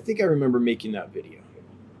 But I think I remember making that video.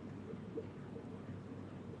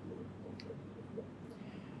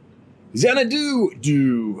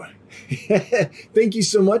 Xanadu. Thank you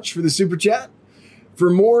so much for the super chat. For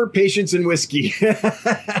more patience and whiskey.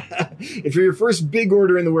 If you're your first big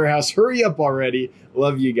order in the warehouse, hurry up already.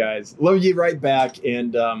 Love you guys. Love you right back.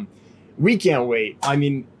 And we can't wait. I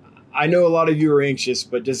mean, I know a lot of you are anxious,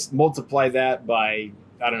 but just multiply that by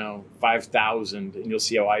I don't know, 5,000, and you'll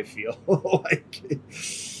see how I feel. Like,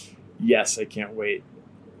 yes, I can't wait.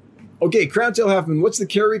 Okay, Crowntail Halfman, what's the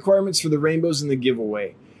carry requirements for the rainbows in the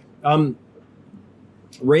giveaway?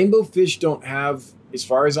 Rainbow fish don't have, as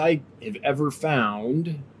far as I have ever found,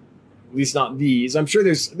 at least not these. I'm sure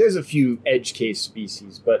there's a few edge case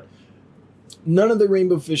species, but none of the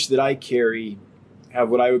rainbow fish that I carry have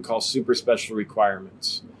what I would call super special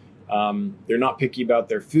requirements. They're not picky about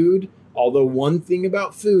their food, although one thing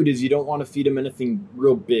about food is you don't want to feed them anything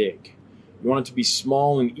real big. You want it to be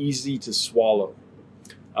small and easy to swallow.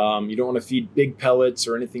 You don't want to feed big pellets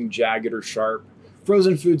or anything jagged or sharp.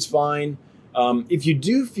 Frozen food's fine. If you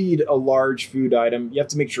do feed a large food item, you have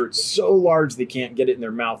to make sure it's so large they can't get it in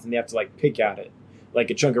their mouth and they have to like pick at it, like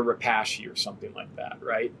a chunk of rapashi or something like that,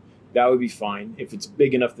 right? That would be fine if it's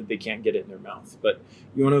big enough that they can't get it in their mouth. But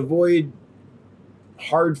you want to avoid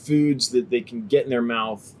hard foods that they can get in their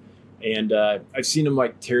mouth. And I've seen them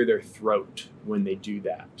like tear their throat when they do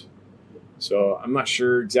that. So I'm not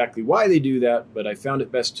sure exactly why they do that, but I found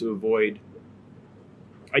it best to avoid.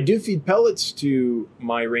 I do feed pellets to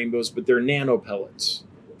my rainbows, but they're nano pellets.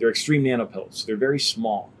 They're extreme nano pellets. They're very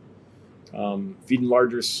small. Feeding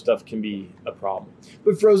larger stuff can be a problem.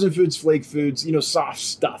 But frozen foods, flake foods, soft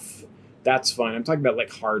stuff, that's fine. I'm talking about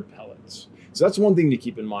like hard pellets. So that's one thing to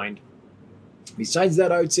keep in mind. Besides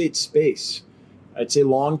that, I would say it's space. I'd say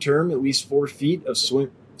long term, at least 4 feet of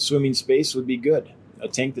swimming space would be good. A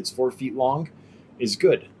tank that's 4 feet long is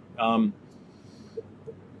good.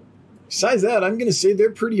 Besides that, I'm going to say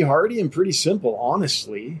they're pretty hardy and pretty simple,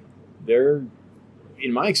 honestly. They're,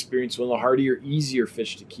 in my experience, one of the hardier, easier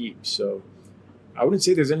fish to keep. So I wouldn't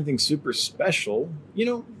say there's anything super special.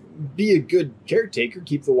 Be a good caretaker.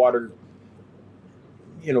 Keep the water,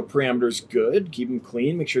 parameters good. Keep them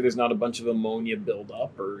clean. Make sure there's not a bunch of ammonia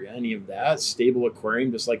buildup or any of that. Stable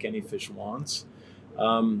aquarium, just like any fish wants.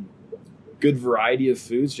 Good variety of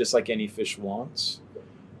foods, just like any fish wants.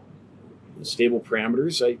 Stable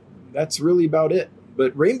parameters. That's really about it.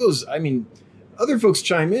 But rainbows, other folks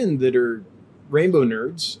chime in that are rainbow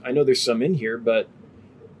nerds. I know there's some in here, but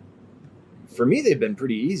for me, they've been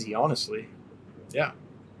pretty easy, honestly. Yeah.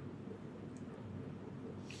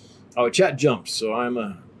 Oh, chat jumped, so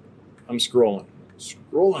I'm scrolling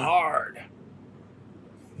hard.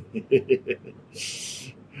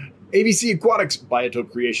 ABC Aquatics Biotope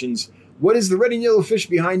Creations. What is the red and yellow fish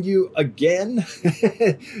behind you again?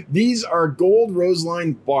 These are gold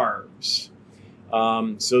roseline barbs.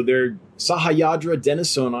 So they're Sahyadra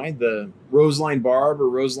denisoni, the roseline barb or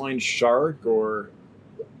roseline shark or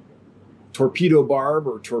torpedo barb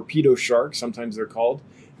or torpedo shark, sometimes they're called.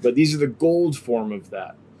 But these are the gold form of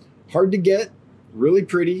that. Hard to get, really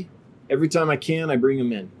pretty. Every time I can, I bring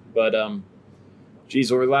them in. But over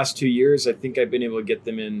the last 2 years, I think I've been able to get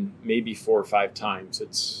them in maybe 4 or 5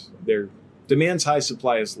 times. Their demand's high,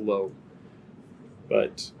 supply is low,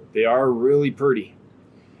 but they are really pretty.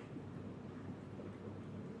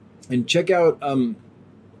 And check out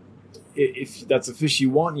if that's a fish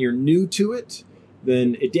you want and you're new to it,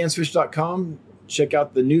 then at dansfish.com, check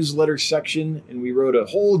out the newsletter section, and we wrote a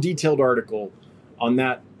whole detailed article on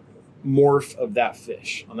that morph of that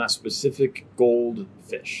fish, on that specific gold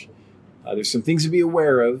fish. There's some things to be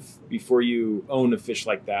aware of before you own a fish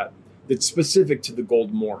like that that's specific to the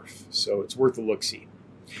gold morph. So it's worth a look-see.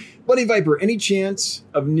 Bunny Viper, any chance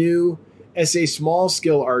of new SA small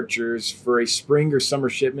scale archers for a spring or summer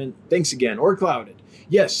shipment? Thanks again. Or clouded.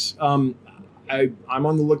 Yes, I'm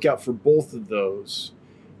on the lookout for both of those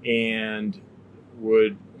and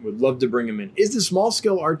would love to bring them in. Is the small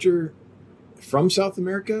scale archer from South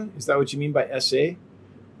America? Is that what you mean by SA?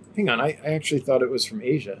 Hang on, I actually thought it was from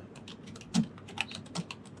Asia.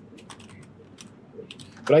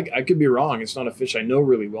 But I could be wrong. It's not a fish I know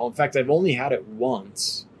really well. In fact, I've only had it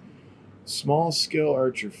once. Small scale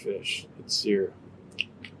archer fish. Let's see here.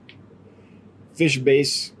 Fish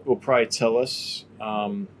base will probably tell us.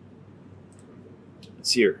 Let's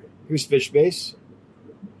see here. Here's fish base.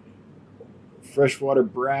 Freshwater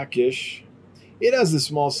brackish. It has the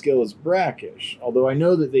small scale as brackish, although I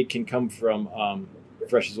know that they can come from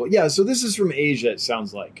fresh as well. Yeah, so this is from Asia, it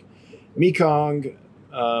sounds like. Mekong,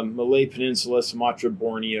 Malay Peninsula, Sumatra,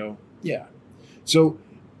 Borneo. Yeah. So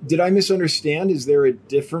did I misunderstand? Is there a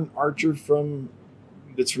different archer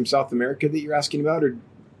that's from South America that you're asking about? Or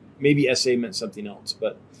maybe SA meant something else.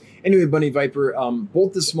 But anyway, Bunny Viper,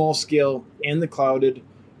 both the small scale and the clouded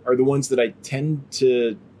are the ones that I tend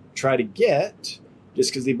to try to get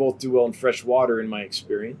just because they both do well in fresh water in my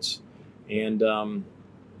experience. And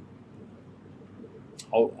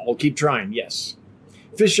I'll keep trying, yes.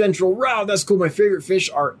 Fish Central, wow, that's cool. My favorite fish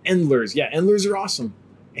are endlers. Yeah, endlers are awesome.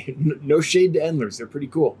 No shade to Endlers. They're pretty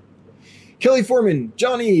cool. Kelly Foreman,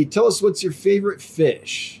 Johnny, tell us what's your favorite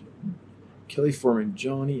fish. Kelly Foreman,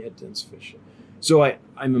 Johnny at Dense Fish. So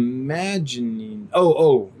I'm imagining.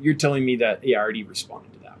 Oh, you're telling me that. Yeah, I already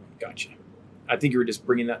responded to that one. Gotcha. I think you were just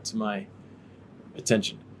bringing that to my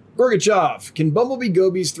attention. Gorgachev, can bumblebee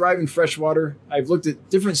gobies thrive in freshwater? I've looked at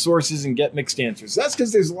different sources and get mixed answers. That's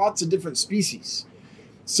because there's lots of different species.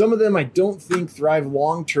 Some of them I don't think thrive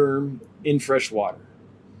long-term in freshwater.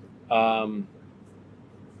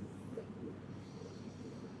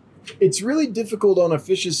 It's really difficult on a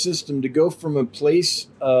fish's system to go from a place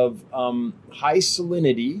of high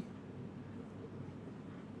salinity,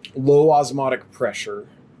 low osmotic pressure,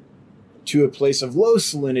 to a place of low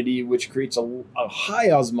salinity, which creates a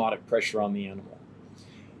high osmotic pressure on the animal.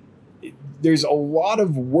 There's a lot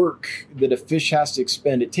of work that a fish has to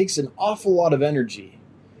expend. It takes an awful lot of energy.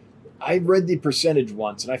 I read the percentage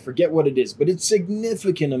once, and I forget what it is, but it's a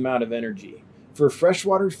significant amount of energy for a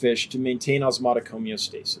freshwater fish to maintain osmotic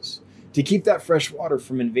homeostasis, to keep that fresh water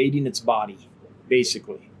from invading its body,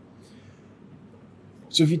 basically.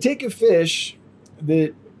 So if you take a fish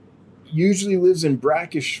that usually lives in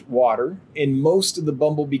brackish water, and most of the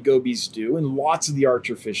bumblebee gobies do, and lots of the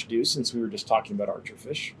archerfish do, since we were just talking about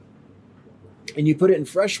archerfish, and you put it in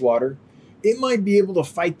fresh water, it might be able to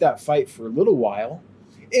fight that fight for a little while.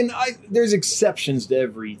 And there's exceptions to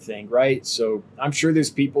everything, right? So I'm sure there's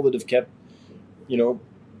people that have kept,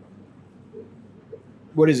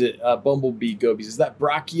 what is it? Bumblebee gobies. Is that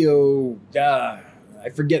brachio? I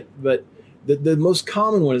forget, but the most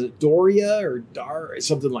common one, is it Doria or Dar,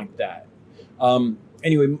 something like that.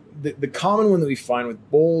 Anyway, the common one that we find with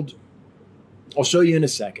bold, I'll show you in a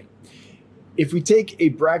second. If we take a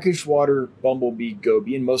brackish water bumblebee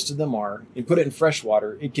goby, and most of them are, and put it in fresh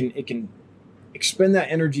water, it can expend that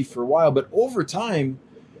energy for a while, but over time,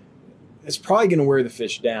 it's probably going to wear the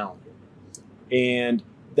fish down. And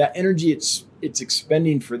that energy it's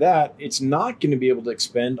expending for that, it's not going to be able to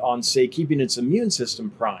expend on, say, keeping its immune system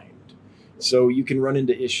primed. So you can run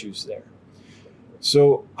into issues there.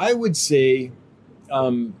 So I would say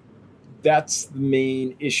that's the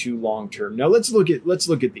main issue long term. Now let's look at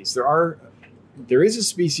these. There is a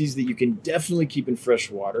species that you can definitely keep in fresh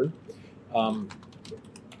water.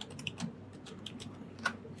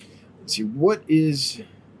 Let's see, what is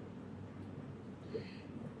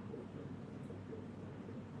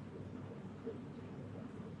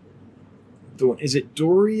the one? Is it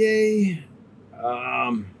Dorier?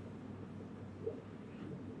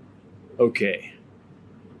 Okay.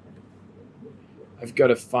 I've got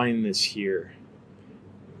to find this here.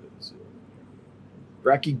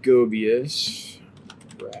 Brachygobius.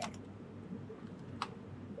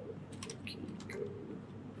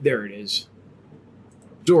 There it is.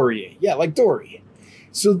 Dory. Yeah, like Dory.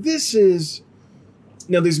 So this is,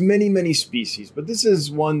 now there's many species, but this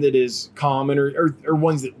is one that is common, or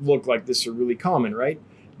ones that look like this are really common, right?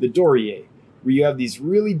 The Dorier, where you have these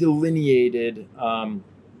really delineated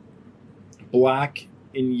black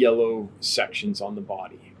and yellow sections on the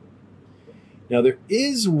body. Now there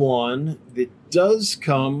is one that does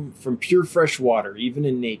come from pure fresh water, even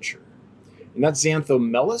in nature, and that's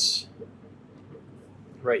Xanthomelis,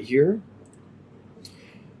 right here.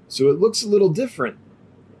 So it looks a little different.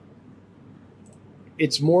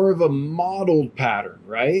 It's more of a mottled pattern,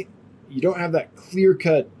 right? You don't have that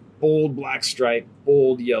clear-cut bold black stripe,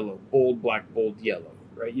 bold yellow, bold black, bold yellow,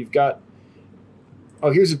 right? You've got,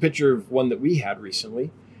 oh, here's a picture of one that we had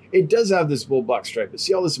recently. It does have this bold black stripe, but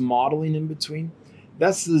see all this mottling in between?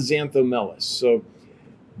 That's the Xanthomelis. So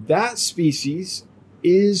that species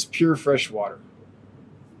is pure freshwater.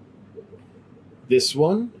 This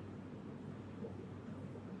one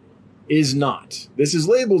is not. This is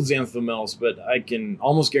labeled Xanthomelis, but I can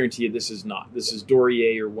almost guarantee you this is not. This is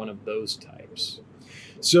Dorier or one of those types.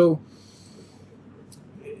 So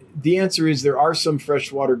the answer is there are some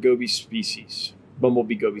freshwater goby species,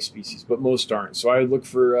 bumblebee goby species, but most aren't. So I would look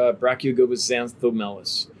for Brachiogobus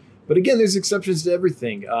xanthomelis. But again, there's exceptions to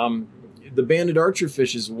everything. The banded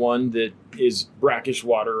archerfish is one that is brackish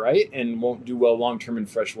water, right? And won't do well long-term in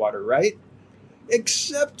fresh water, right?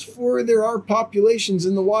 Except for there are populations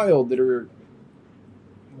in the wild that are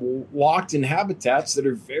locked in habitats that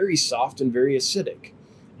are very soft and very acidic.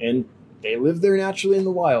 And they live there naturally in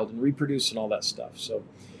the wild and reproduce and all that stuff. So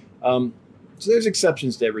there's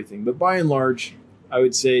exceptions to everything. But by and large, I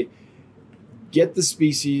would say get the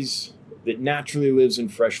species that naturally lives in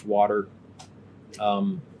fresh water,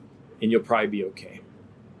 and you'll probably be okay.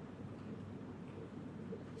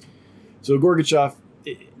 So Gorgachev,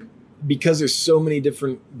 because there's so many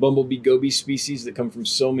different bumblebee goby species that come from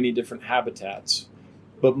so many different habitats,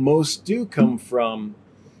 but most do come from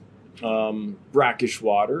brackish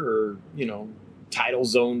water or, tidal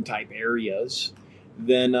zone type areas,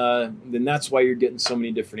 then that's why you're getting so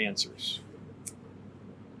many different answers.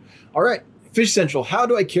 All right, Fish Central. How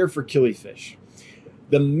do I care for killifish?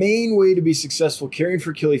 The main way to be successful caring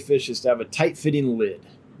for killifish is to have a tight-fitting lid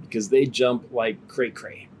because they jump like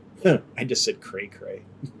cray-cray. I just said cray-cray.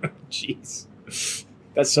 Jeez.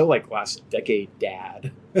 That's so like last decade,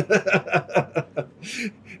 Dad.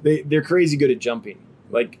 They're crazy good at jumping.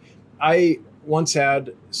 Like, I once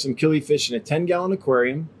had some killifish in a 10-gallon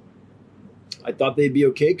aquarium. I thought they'd be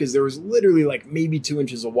okay because there was literally like maybe 2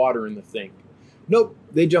 inches of water in the thing. Nope,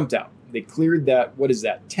 they jumped out. They cleared that. What is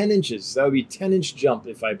that? 10 inches. That would be 10-inch jump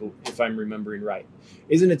if I'm remembering right.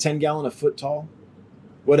 Isn't a 10-gallon a foot tall?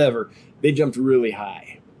 Whatever. They jumped really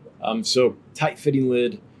high. So tight-fitting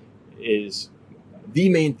lid is the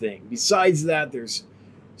main thing. Besides that, there's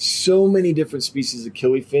so many different species of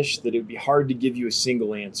killifish that it would be hard to give you a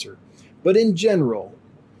single answer. But in general,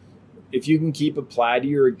 if you can keep a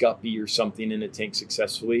platy or a guppy or something in a tank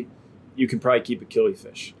successfully, you can probably keep a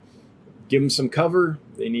killifish. Give them some cover.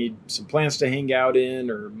 They need some plants to hang out in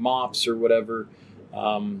or mops or whatever.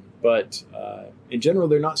 But in general,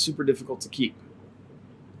 they're not super difficult to keep.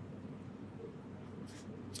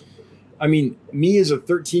 I mean, me as a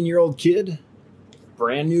 13-year-old kid,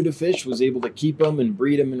 brand new to fish, was able to keep them and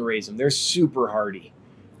breed them and raise them. They're super hardy.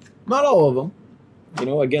 Not all of them.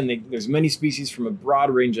 Again, there's many species from a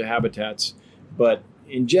broad range of habitats, but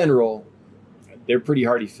in general, they're pretty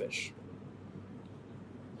hardy fish.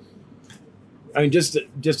 I mean, just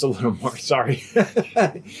a little more, sorry.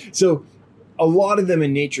 So a lot of them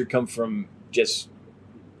in nature come from just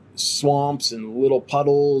swamps and little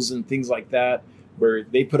puddles and things like that, where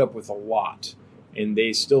they put up with a lot and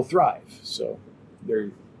they still thrive. So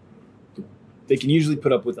they can usually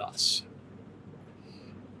put up with us.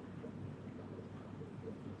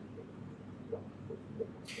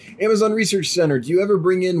 Amazon Research Center, do you ever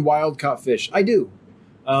bring in wild caught fish? I do.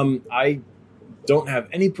 I don't have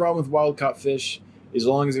any problem with wild caught fish as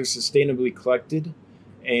long as they're sustainably collected.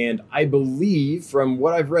 And I believe from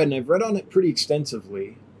what I've read, and I've read on it pretty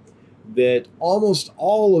extensively, that almost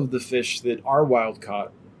all of the fish that are wild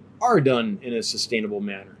caught are done in a sustainable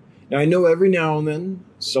manner. Now, I know every now and then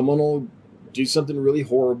someone will do something really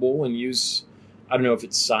horrible and use, I don't know if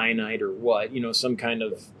it's cyanide or what, some kind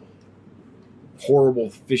of horrible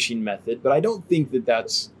fishing method, but I don't think that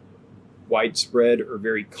that's widespread or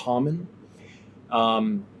very common.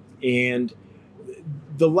 And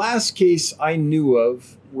the last case I knew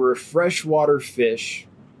of where freshwater fish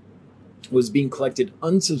was being collected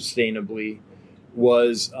unsustainably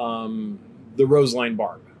was the roseline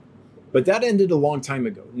barb. But that ended a long time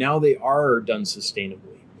ago. Now they are done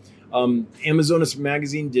sustainably. Amazonas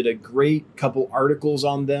Magazine did a great couple articles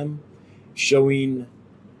on them showing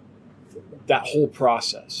that whole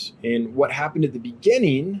process and what happened at the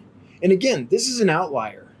beginning. And again, this is an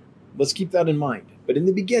outlier. Let's keep that in mind. But in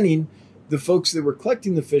the beginning, the folks that were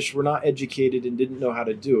collecting the fish were not educated and didn't know how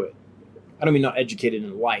to do it. I don't mean not educated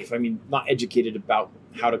in life. I mean not educated about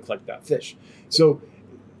how to collect that fish. So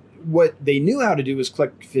what they knew how to do was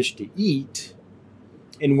collect fish to eat.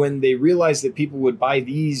 And when they realized that people would buy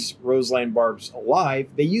these roseline barbs alive,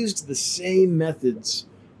 they used the same methods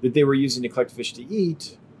that they were using to collect fish to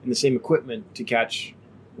eat and the same equipment to catch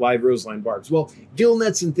live roseline barbs. Well, gill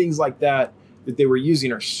nets and things like that they were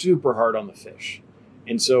using are super hard on the fish.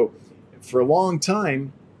 And so for a long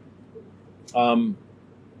time,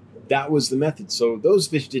 that was the method. So those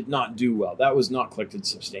fish did not do well. That was not collected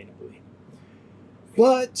sustainably.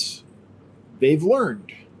 But they've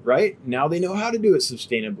learned, right? Now they know how to do it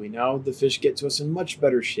sustainably. Now the fish get to us in much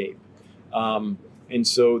better shape. And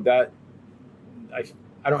so that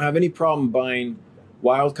I don't have any problem buying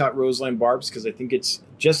wild caught roseline barbs because I think it's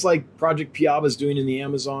just like Project Piaba is doing in the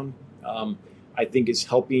Amazon. I think it's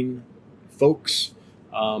helping folks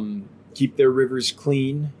keep their rivers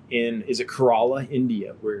clean in, is it Kerala,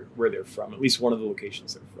 India, where they're from, at least one of the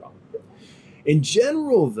locations they're from. In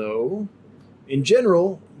general, though,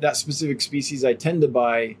 that specific species I tend to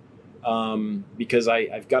buy because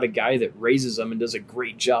I've got a guy that raises them and does a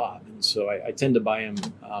great job. And so I tend to buy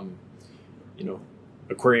them,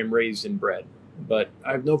 aquarium raised and bred. But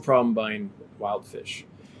I have no problem buying wild fish.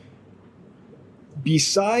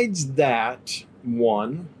 Besides that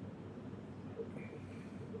one,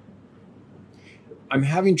 I'm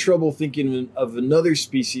having trouble thinking of another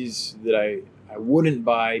species that I wouldn't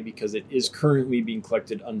buy because it is currently being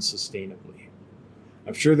collected unsustainably.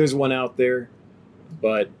 I'm sure there's one out there,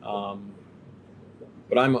 but I'm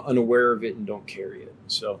unaware of it and don't carry it.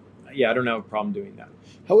 So yeah, I don't have a problem doing that.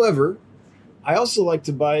 However, I also like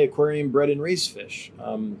to buy aquarium bred and raised fish.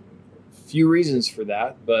 few reasons for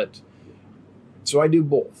that, but so I do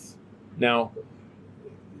both. Now,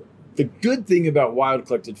 the good thing about wild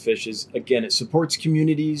collected fish is, again, it supports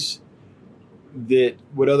communities that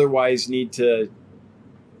would otherwise need to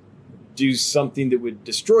do something that would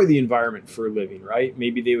destroy the environment for a living, right?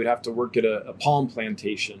 Maybe they would have to work at a palm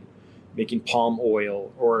plantation making palm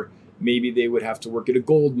oil, or maybe they would have to work at a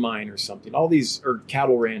gold mine or something. All these, or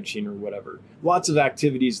cattle ranching or whatever. Lots of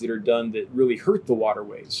activities that are done that really hurt the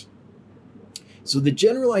waterways. So the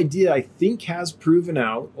general idea, I think, has proven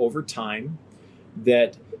out over time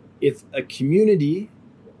that if a community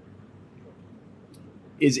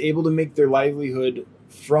is able to make their livelihood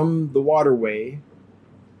from the waterway,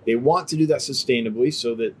 they want to do that sustainably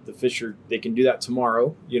so that the fish they can do that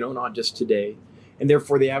tomorrow, not just today. And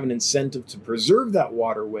therefore they have an incentive to preserve that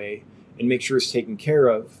waterway and make sure it's taken care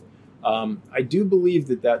of. I do believe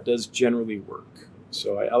that does generally work.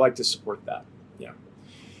 So I like to support that. Yeah.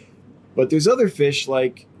 But there's other fish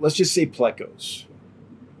like, let's just say plecos.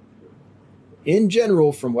 In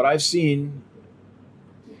general, from what I've seen,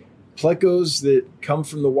 plecos that come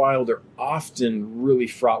from the wild are often really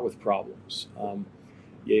fraught with problems.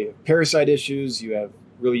 You have parasite issues, you have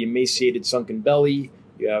really emaciated sunken belly,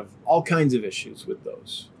 you have all kinds of issues with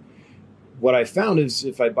those. What I found is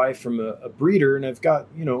if I buy from a breeder, and I've got,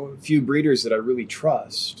 a few breeders that I really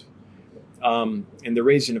trust, and they're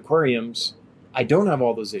raised in aquariums, I don't have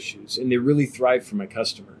all those issues, and they really thrive for my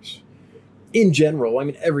customers. In general,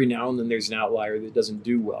 every now and then there's an outlier that doesn't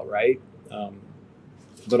do well, right?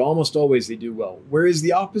 But almost always they do well. Whereas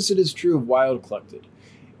the opposite is true of wild collected.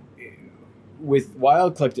 With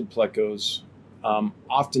wild collected plecos,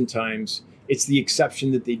 oftentimes it's the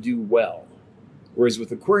exception that they do well. Whereas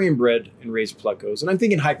with aquarium bred and raised plecos, and I'm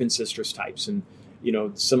thinking Hypensistrus types and,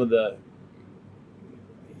 some of the,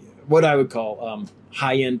 what I would call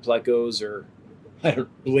high-end plecos, or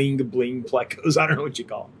bling plecos, I don't know what you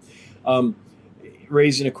call them.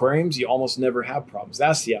 Raised in aquariums, you almost never have problems.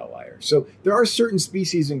 That's the outlier. So there are certain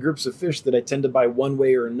species and groups of fish that I tend to buy one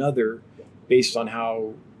way or another based on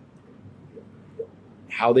how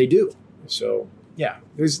they do. So yeah,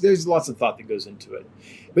 there's lots of thought that goes into it.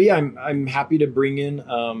 But yeah, I'm happy to bring in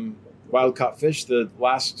wild caught fish. The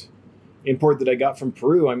last import that I got from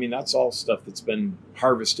Peru, that's all stuff that's been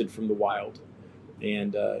harvested from the wild,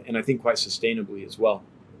 and I think quite sustainably as well.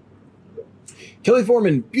 Kelly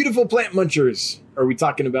Foreman, beautiful plant munchers. Are we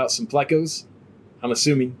talking about some plecos? I'm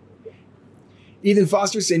assuming. Ethan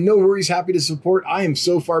Foster saying, no worries, happy to support. I am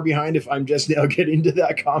so far behind if I'm just now getting to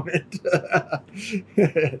that comment.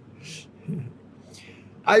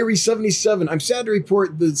 Irie77, I'm sad to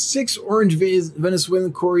report the 6 orange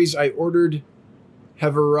Venezuelan cories I ordered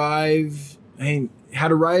had arrived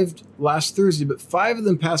last Thursday, but 5 of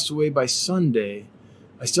them passed away by Sunday.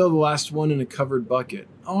 I still have the last one in a covered bucket.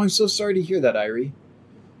 Oh, I'm so sorry to hear that, Irie.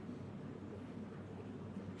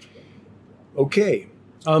 Okay.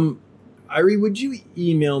 Irie, would you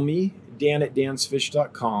email me,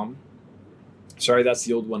 dan@dansfish.com. Sorry, that's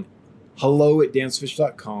the old one.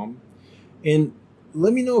 hello@dansfish.com. And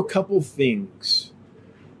let me know a couple things.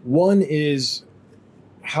 One is,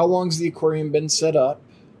 how long's the aquarium been set up?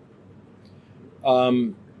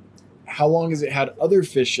 How long has it had other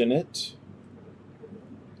fish in it?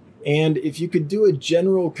 And if you could do a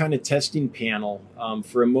general kind of testing panel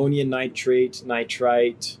for ammonia nitrate,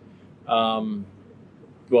 nitrite,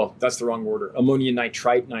 well, that's the wrong order. Ammonia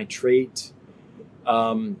nitrite, nitrate,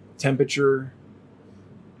 temperature,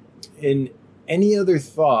 and any other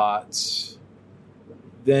thoughts,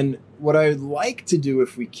 then what I would like to do,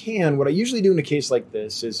 if we can, what I usually do in a case like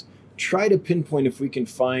this is try to pinpoint if we can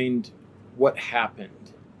find what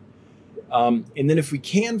happened. And then if we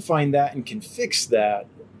can find that and can fix that,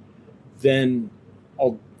 then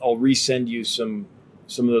I'll resend you some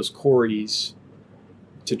of those cories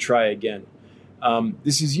to try again.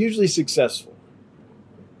 This is usually successful,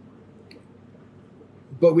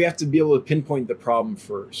 but we have to be able to pinpoint the problem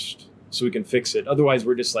first so we can fix it. Otherwise,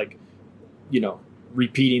 we're just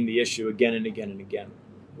repeating the issue again and again and again.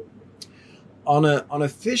 On a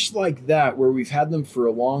fish like that, where we've had them for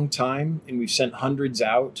a long time and we've sent hundreds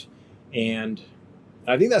out, and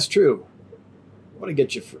I think that's true. I want to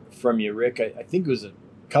get you from you, Rick. I think it was a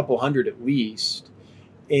couple hundred at least,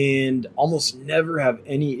 and almost never have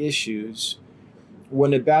any issues.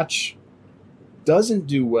 When a batch doesn't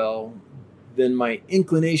do well, then my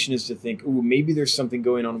inclination is to think, ooh, maybe there's something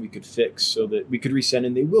going on we could fix so that we could resend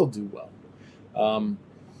and they will do well.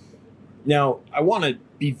 Now, I want to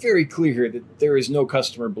be very clear here that there is no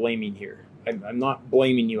customer blaming here. I'm not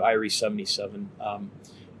blaming you, Irie77.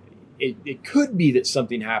 It could be that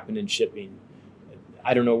something happened in shipping.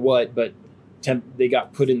 I don't know what, but they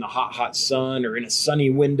got put in the hot sun or in a sunny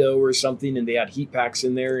window or something, and they had heat packs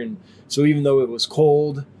in there. And so even though it was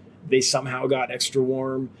cold, they somehow got extra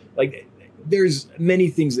warm. Like, there's many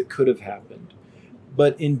things that could have happened.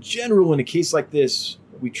 But in general, in a case like this,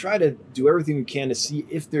 we try to do everything we can to see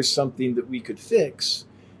if there's something that we could fix,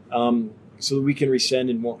 so that we can resend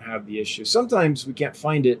and won't have the issue. Sometimes we can't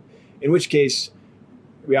find it, in which case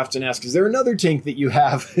we often ask, is there another tank that you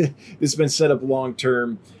have that's been set up long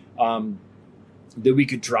term that we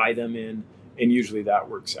could try them in? And usually that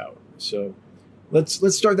works out. So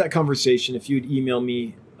let's start that conversation. If you'd email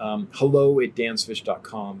me,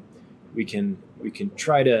 hello@dansfish.com, we can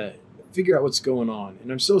try to figure out what's going on.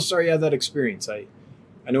 And I'm so sorry you had that experience. I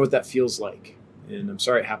know what that feels like, and I'm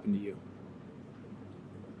sorry it happened to you.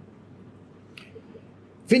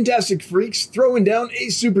 Fantastic Freaks throwing down a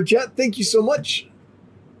super chat. Thank you so much.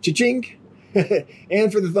 Cha-ching.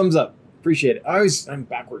 And for the thumbs up. Appreciate it. I'm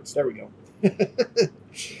backwards. There we go.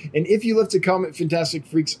 And if you left a comment, Fantastic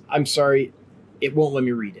Freaks, I'm sorry. It won't let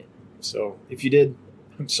me read it. So if you did,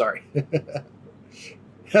 I'm sorry.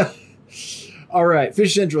 All right.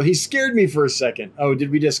 Fish Central. He scared me for a second. Oh, did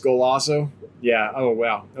we just go Lasso? Yeah. Oh,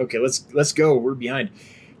 wow. Okay, let's go. We're behind.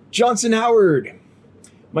 Johnson Howard.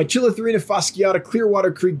 My Chilothrina fasciata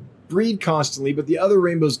Clearwater Creek breed constantly, but the other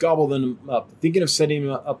rainbows gobble them up. Thinking of setting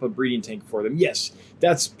up a breeding tank for them. Yes,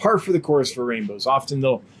 that's par for the course for rainbows. Often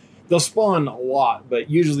they'll spawn a lot, but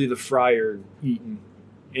usually the fry are eaten.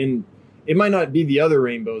 And it might not be the other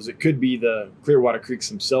rainbows. It could be the Clearwater Creeks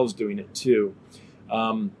themselves doing it too.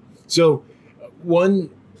 So one,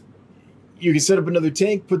 you can set up another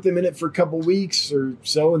tank, put them in it for a couple weeks or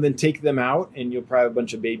so, and then take them out, and you'll probably have a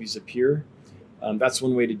bunch of babies appear. That's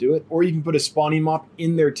one way to do it. Or you can put a spawning mop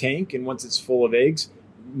in their tank, and once it's full of eggs,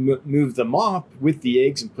 move the mop with the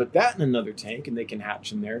eggs and put that in another tank, and they can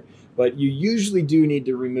hatch in there. But you usually do need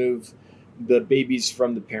to remove the babies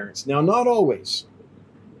from the parents. Now, not always.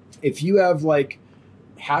 If you have like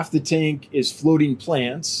half the tank is floating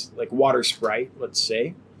plants, like water sprite, let's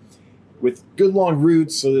say, with good long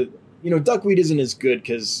roots, so that, duckweed isn't as good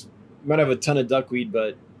because you might have a ton of duckweed,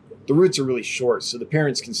 but the roots are really short, so the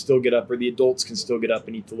parents can still get up, or the adults can still get up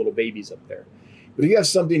and eat the little babies up there. But if you have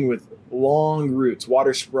something with long roots,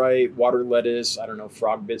 water sprite, water lettuce, I don't know,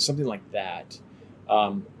 frog bit, something like that.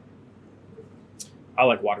 I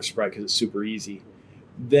like water sprite because it's super easy.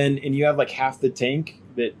 And you have like half the tank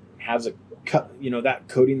that has a cut, that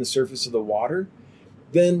coating the surface of the water,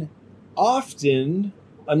 then often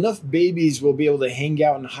enough babies will be able to hang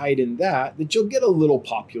out and hide in that you'll get a little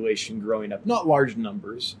population growing up. Not large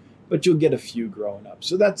numbers, but you'll get a few growing up.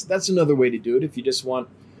 So that's another way to do it if you just want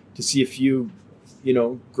to see a few,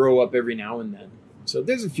 grow up every now and then. So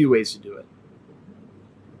there's a few ways to do it.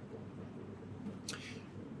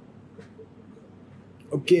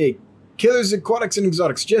 Okay, Killers Aquatics and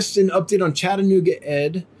Exotics. Just an update on Chattanooga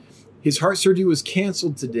Ed. His heart surgery was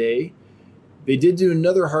canceled today. They did do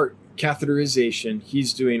another heart catheterization.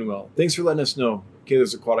 He's doing well. Thanks for letting us know,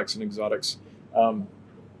 Killers Aquatics and Exotics.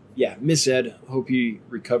 Miss Ed, hope he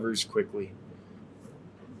recovers quickly.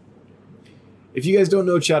 If you guys don't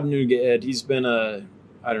know Chattanooga Ed, he's been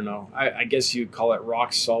I guess you'd call it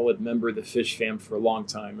rock solid member of the Fish Fam for a long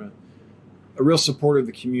time. A real supporter of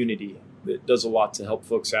the community that does a lot to help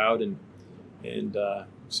folks out. And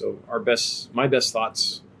so my best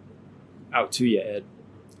thoughts out to you, Ed.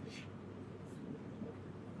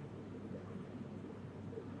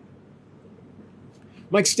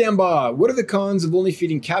 Mike Stambaugh, what are the cons of only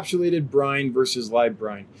feeding capsulated brine versus live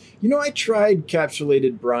brine? I tried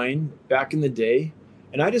capsulated brine back in the day,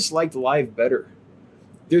 and I just liked live better.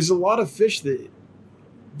 There's a lot of fish that,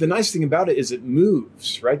 the nice thing about it is it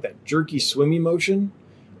moves, right? That jerky swimming motion,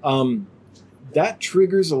 that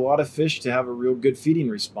triggers a lot of fish to have a real good feeding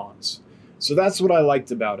response. So that's what I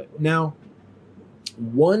liked about it. Now,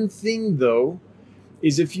 one thing though,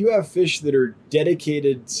 is if you have fish that are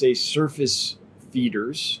dedicated, say, surface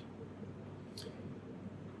feeders,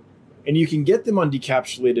 and you can get them on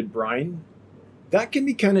decapsulated brine, that can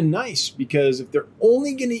be kind of nice, because if they're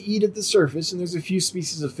only going to eat at the surface, and there's a few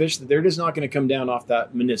species of fish that they're just not going to come down off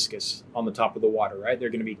that meniscus on the top of the water, right? They're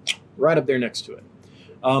going to be right up there next to it.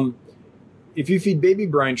 If you feed baby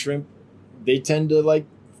brine shrimp, they tend to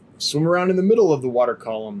swim around in the middle of the water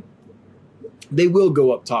column. They will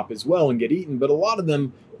go up top as well and get eaten, but a lot of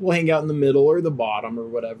them will hang out in the middle or the bottom or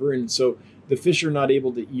whatever, and so the fish are not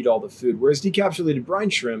able to eat all the food. Whereas decapsulated brine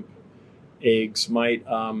shrimp eggs might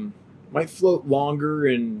float longer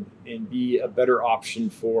and be a better option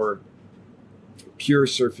for pure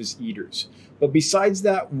surface eaters. But besides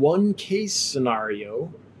that one case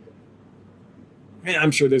scenario, and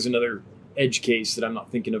I'm sure there's another edge case that I'm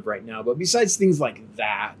not thinking of right now. But besides things like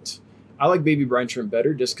that, I like baby brine shrimp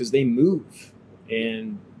better just because they move,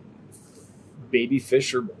 and baby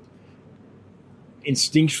fish are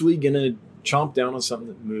instinctually going to chomp down on something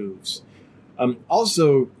that moves.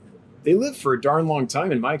 Also, they live for a darn long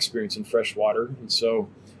time in my experience in freshwater, and so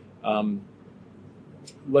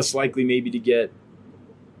less likely maybe to get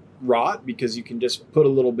rot because you can just put a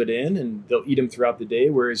little bit in and they'll eat them throughout the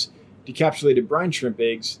day. Whereas decapsulated brine shrimp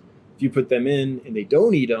eggs, if you put them in and they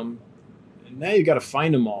don't eat them, now you got to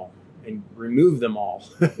find them all and remove them all,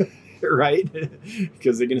 right?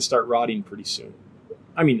 Because they're going to start rotting pretty soon.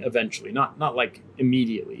 I mean, eventually, not like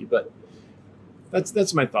immediately, but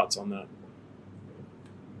that's my thoughts on that.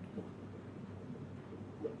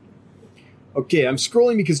 Okay, I'm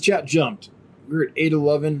scrolling because chat jumped. We're at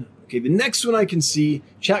 8:11. Okay, the next one I can see,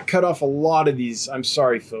 chat cut off a lot of these. I'm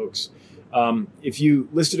sorry, folks. If you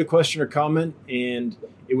listed a question or comment and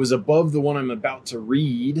it was above the one I'm about to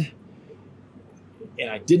read, and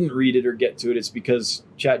I didn't read it or get to it, it's because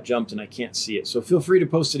chat jumped and I can't see it. So feel free to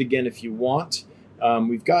post it again if you want.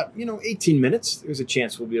 We've got, 18 minutes. There's a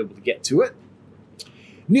chance we'll be able to get to it.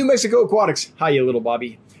 New Mexico Aquatics. Hiya, little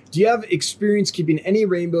Bobby. Do you have experience keeping any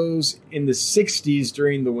rainbows in the 60s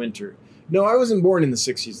during the winter? No, I wasn't born in the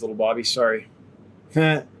 60s, little Bobby. Sorry.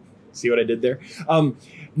 See what I did there?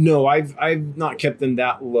 No, I've not kept them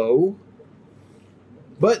that low.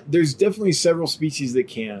 But there's definitely several species that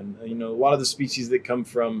can. A lot of the species that come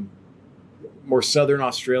from more southern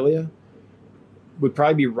Australia would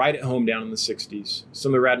probably be right at home down in the 60s.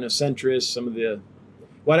 Some of the Radnocentris, some of the...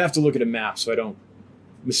 Well, I'd have to look at a map so I don't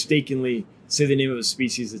mistakenly say the name of a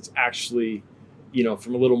species that's actually,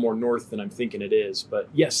 from a little more north than I'm thinking it is. But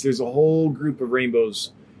yes, there's a whole group of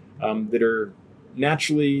rainbows that are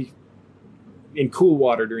naturally in cool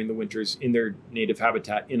water during the winters in their native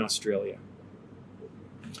habitat in Australia.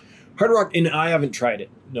 Hard Rock, and I haven't tried it.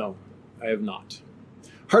 No, I have not.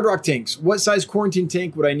 Hard Rock tanks. What size quarantine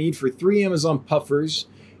tank would I need for 3 Amazon puffers?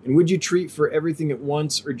 And would you treat for everything at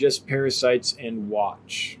once or just parasites and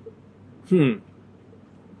watch?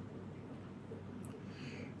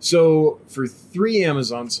 So for 3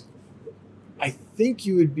 Amazons, I think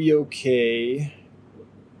you would be okay.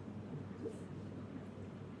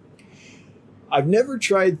 I've never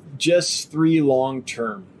tried just 3 long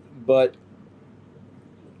term, but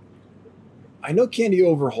I know Candy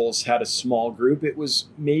Overholes had a small group. It was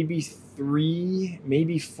maybe 3,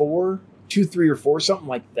 maybe 4, 2, 3, or 4, something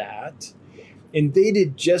like that. And they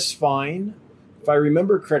did just fine. If I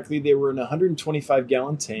remember correctly, they were in a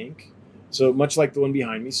 125-gallon tank. So much like the one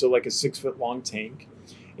behind me, so like a 6-foot long tank.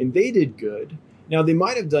 And they did good. Now, they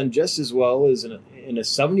might have done just as well as in a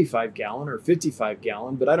 75-gallon or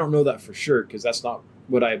 55-gallon, but I don't know that for sure because that's not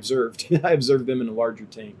what I observed. I observed them in a larger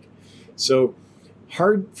tank. So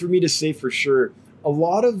hard for me to say for sure. A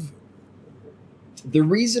lot of the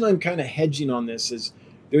reason I'm kind of hedging on this is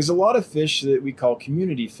there's a lot of fish that we call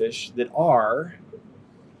community fish that are,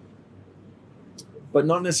 but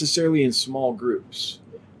not necessarily in small groups.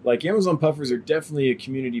 Like Amazon puffers are definitely a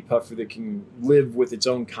community puffer that can live with its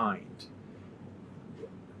own kind.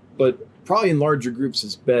 But probably in larger groups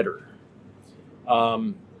is better.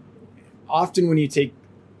 Often when you take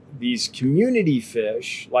these community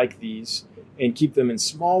fish like these and keep them in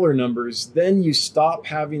smaller numbers, then you stop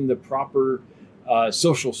having the proper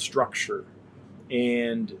social structure.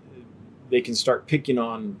 And they can start picking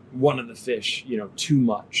on one of the fish, too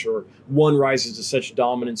much, or one rises to such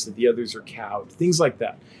dominance that the others are cowed, things like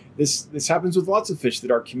that. This happens with lots of fish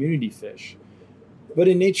that are community fish, but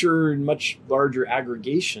in nature, in much larger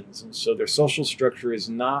aggregations. And so their social structure is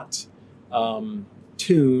not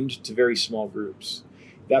tuned to very small groups.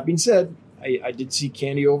 That being said, I did see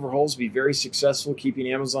Candy Overholes be very successful keeping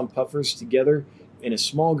Amazon puffers together in a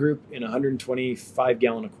small group in a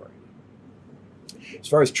 125-gallon aquarium. As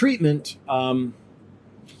far as treatment, a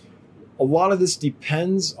lot of this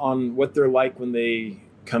depends on what they're like when they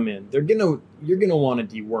come in. You're gonna want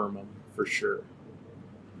to deworm them for sure.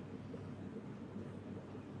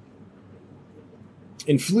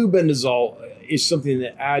 And flubendazole is something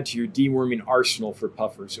that adds to your deworming arsenal for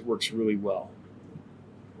puffers. It works really well.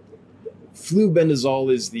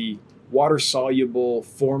 Flubendazole is the water-soluble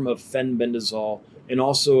form of fenbendazole, and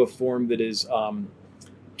also a form that is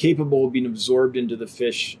capable of being absorbed into the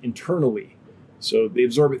fish internally. So they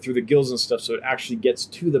absorb it through the gills and stuff, so it actually gets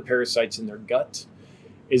to the parasites in their gut,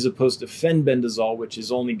 as opposed to fenbendazole, which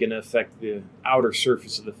is only going to affect the outer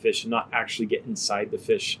surface of the fish and not actually get inside the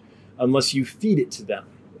fish unless you feed it to them.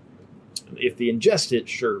 If they ingest it,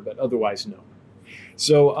 sure, but otherwise, no.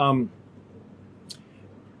 So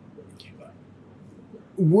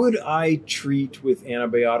Would I treat with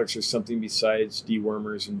antibiotics or something besides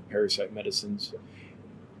dewormers and parasite medicines?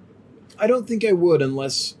 I don't think I would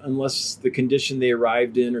unless the condition they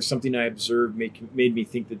arrived in or something I observed made me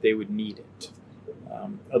think that they would need it.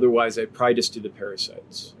 Otherwise, I'd probably just do the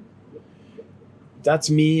parasites.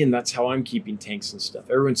 That's me, and that's how I'm keeping tanks and stuff.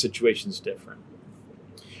 Everyone's situation's different.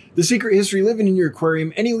 The secret history living in your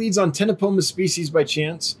aquarium. Any leads on Ctenopoma species by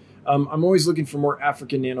chance? I'm always looking for more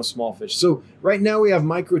African nano smallfish. So right now we have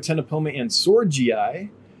Microctenopoma anssorgii,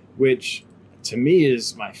 which to me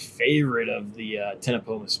is my favorite of the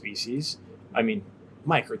Ctenopoma species. I mean,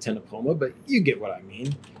 Microctenopoma, but you get what I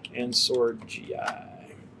mean. Anssorgii.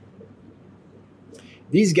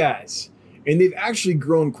 These guys, and they've actually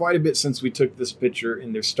grown quite a bit since we took this picture,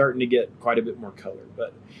 and they're starting to get quite a bit more color.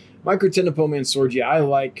 But Microctenopoma anssorgii I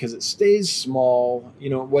like because it stays small. You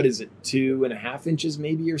know, what is it, 2.5 inches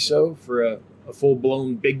maybe or so for a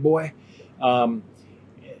full-blown big boy.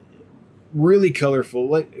 Really colorful.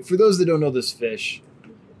 Like, for those that don't know this fish,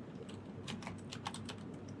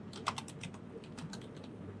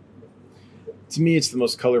 to me it's the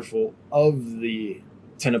most colorful of the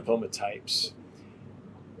Ctenopoma types.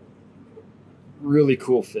 Really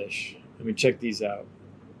cool fish. I mean, check these out.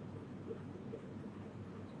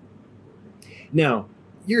 Now,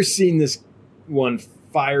 you're seeing this one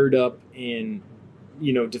fired up and,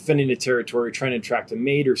 you know, defending a territory, trying to attract a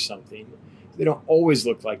mate or something. They don't always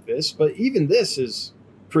look like this, but even this is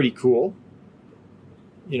pretty cool.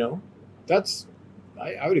 You know, that's,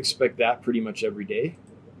 I would expect that pretty much every day.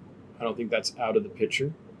 I don't think that's out of the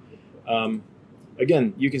picture.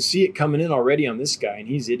 Again, you can see it coming in already on this guy, and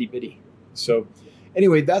he's itty bitty. So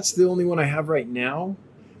anyway, that's the only one I have right now.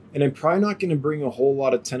 And I'm probably not going to bring a whole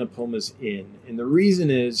lot of Ctenopomas in. And the reason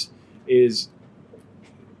is there's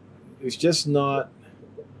just not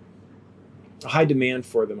a high demand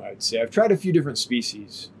for them, I would say. I've tried a few different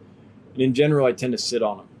species. And in general, I tend to sit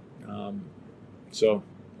on them. So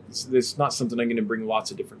it's not something I'm going to bring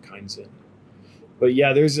lots of different kinds in. But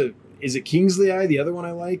yeah, is it Kingsley Eye, the other one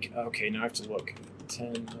I like? Okay, now I have to look.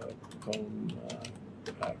 Ctenopoma.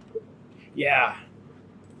 Yeah.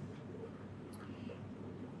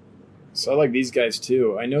 So I like these guys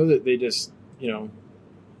too. I know that they just, you know,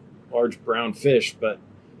 large brown fish, but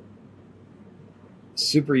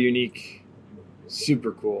super unique,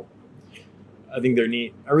 super cool. I think they're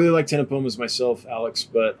neat. I really like Ctenopomas myself, Alex,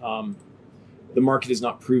 but the market is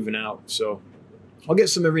not proven out. So I'll get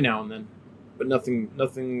some every now and then, but nothing.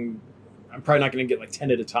 I'm probably not going to get like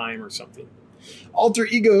 10 at a time or something. Alter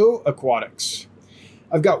Ego Aquatics.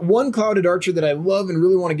 I've got one clouded archer that I love and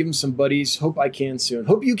really want to give him some buddies. Hope I can soon.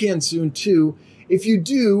 Hope you can soon too. If you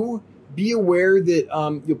do, be aware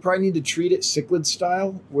that you'll probably need to treat it cichlid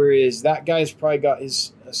style, whereas that guy's probably got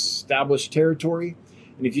his established territory.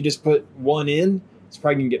 And if you just put one in, it's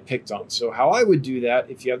probably going to get picked on. So how I would do that,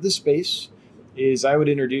 if you have the space, is I would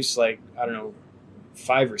introduce like, I don't know,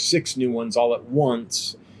 5 or 6 new ones all at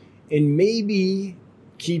once, and maybe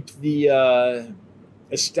keep the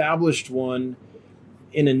established one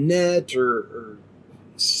in a net or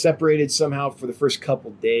separated somehow for the first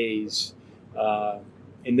couple days,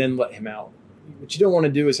 and then let him out. What you don't want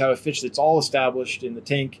to do is have a fish that's all established in the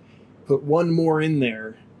tank, put one more in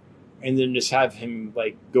there, and then just have him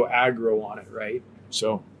like go aggro on it, right?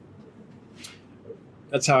 So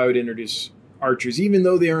that's how I would introduce archers. Even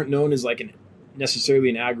though they aren't known as like necessarily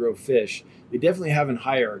an aggro fish, they definitely have a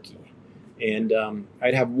hierarchy. And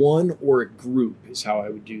I'd have one or a group is how I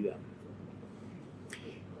would do them,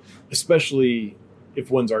 especially if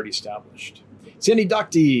one's already established. Sandy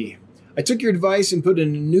Docty, I took your advice and put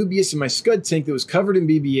an Anubias in my scud tank that was covered in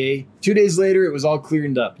BBA. 2 days later, it was all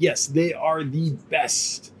cleared up. Yes, they are the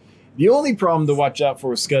best. The only problem to watch out for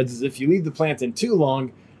with scuds is if you leave the plant in too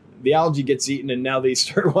long, the algae gets eaten and now they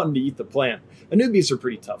start wanting to eat the plant. Anubias are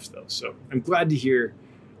pretty tough though, so I'm glad to hear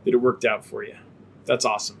that it worked out for you. That's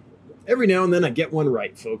awesome. Every now and then I get one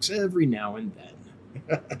right, folks. Every now and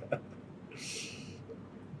then.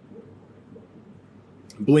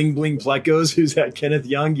 Bling Bling Plecos. Who's that? Kenneth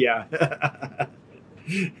Young? Yeah.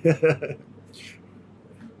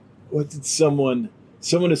 What did someone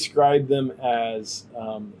describe them as?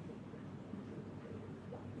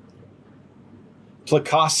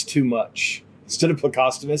 Placost too much. Instead of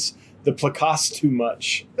Placostomus, the Placost too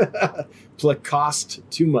much. Placost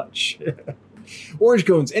too much. Orange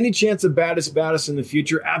cones. Any chance of Batis in the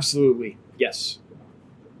future? Absolutely. Yes.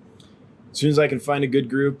 As soon as I can find a good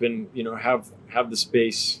group and, you know, have the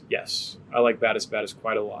space, yes. I like Batis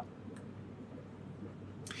quite a lot.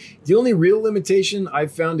 The only real limitation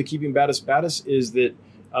I've found to keeping Batis is that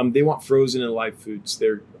they want frozen and live foods.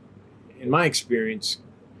 They're, in my experience,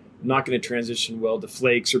 not going to transition well to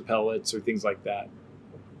flakes or pellets or things like that.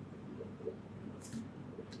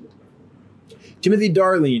 Timothy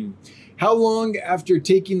Darling, how long after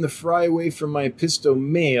taking the fry away from my Pisto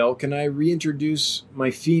male can I reintroduce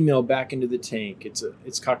my female back into the tank? It's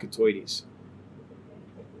Cockatoides.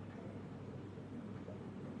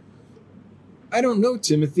 I don't know,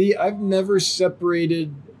 Timothy. I've never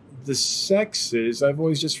separated the sexes. I've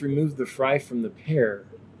always just removed the fry from the pair.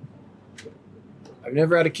 I've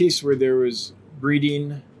never had a case where there was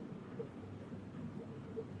breeding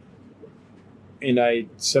and I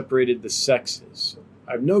separated the sexes.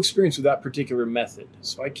 I have no experience with that particular method,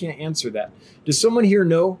 so I can't answer that. Does someone here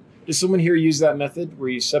know? Does someone here use that method where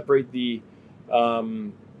you separate the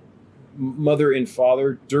mother and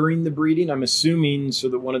father during the breeding? I'm assuming so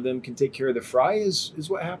that one of them can take care of the fry is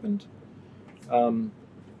what happened. Because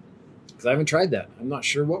I haven't tried that. I'm not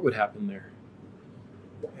sure what would happen there.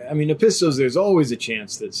 I mean, Epistos, there's always a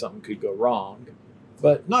chance that something could go wrong,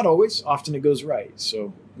 but not always. Often it goes right.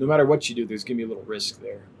 So no matter what you do, there's going to be a little risk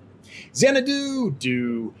there.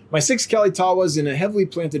 Xanadu. My 6 Kalitawas in a heavily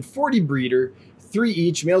planted 40 breeder, 3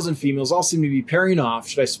 each, males and females, all seem to be pairing off.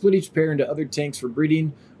 Should I split each pair into other tanks for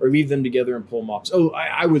breeding or leave them together and pull mops? Oh,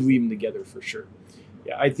 I would leave them together for sure.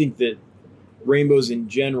 Yeah, I think that rainbows in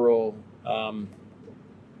general, I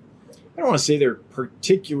don't want to say they're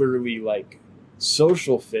particularly like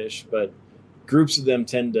social fish, but groups of them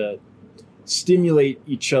tend to stimulate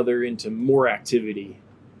each other into more activity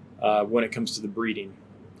when it comes to the breeding.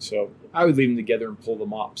 So I would leave them together and pull the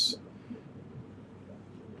mops.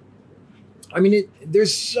 I mean,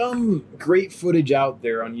 there's some great footage out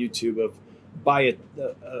there on YouTube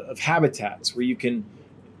of habitats where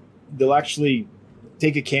they'll actually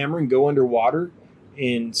take a camera and go underwater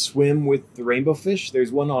and swim with the rainbow fish.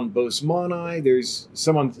 There's one on Bosemani. There's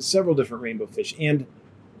some on several different rainbow fish. And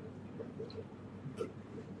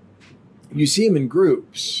you see them in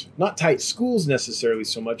groups, not tight schools necessarily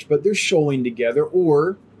so much, but they're shoaling together.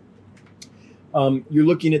 Or you're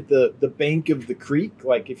looking at the bank of the creek,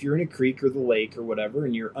 like if you're in a creek or the lake or whatever,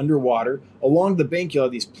 and you're underwater, along the bank, you'll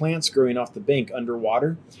have these plants growing off the bank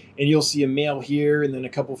underwater, and you'll see a male here, and then a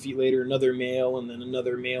couple feet later, another male, and then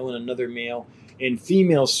another male, and another male, and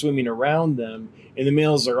females swimming around them, and the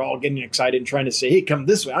males are all getting excited and trying to say, hey, come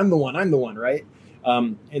this way, I'm the one, right?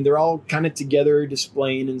 And they're all kind of together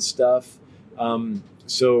displaying and stuff.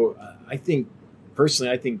 So I think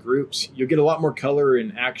groups, you'll get a lot more color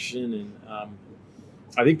and action, and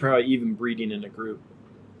I think probably even breeding in a group.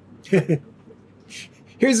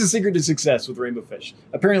 Here's the secret to success with rainbow fish.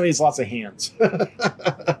 Apparently it's lots of hands.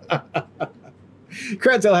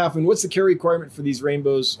 Cradtail Halfman, what's the care requirement for these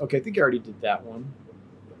rainbows? Okay, I think I already did that one.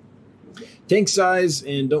 Tank size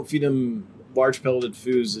and don't feed them large pelleted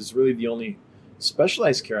foods is really the only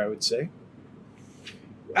specialized care, I would say.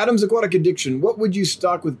 Adam's Aquatic Addiction, what would you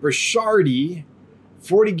stock with Brichardi,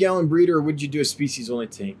 40-gallon breeder, or would you do a species-only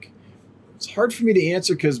tank? It's hard for me to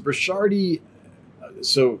answer because Brichardi,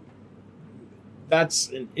 so that's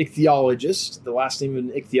an ichthyologist, the last name of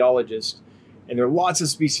an ichthyologist, and there are lots of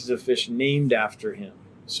species of fish named after him.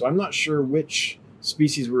 So I'm not sure which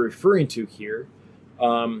species we're referring to here.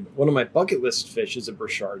 One of my bucket list fish is a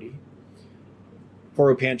Brichardi.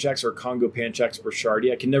 Poropanchax or Congo Panchax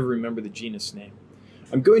Brichardi. I can never remember the genus name.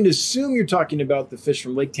 I'm going to assume you're talking about the fish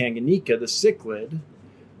from Lake Tanganyika, the cichlid.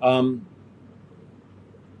 And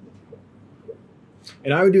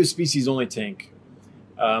I would do a species-only tank.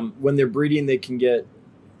 When they're breeding, they can get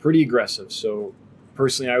pretty aggressive. So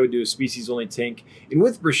personally, I would do a species-only tank. And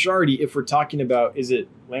with Brichardi, if we're talking about, is it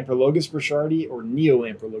Lamprologus Brichardi or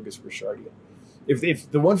Neolamprologus Brichardi? If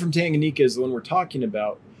the one from Tanganyika is the one we're talking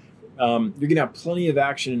about, you're going to have plenty of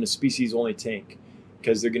action in a species-only tank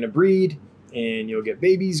because they're going to breed, and you'll get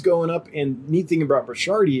babies going up. And neat thing about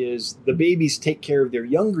Brichardi is the babies take care of their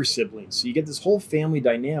younger siblings. So you get this whole family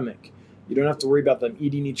dynamic. You don't have to worry about them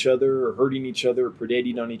eating each other or hurting each other or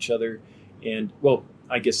predating on each other. And, well,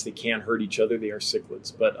 I guess they can hurt each other. They are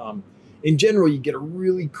cichlids. But in general, you get a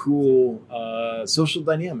really cool social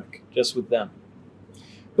dynamic just with them.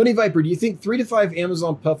 Bunny Viper, do you think 3 to 5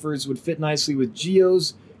 Amazon puffers would fit nicely with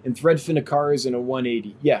geos and threadfin acaras in a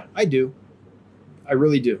 180? Yeah, I do. I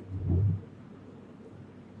really do.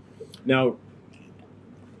 Now,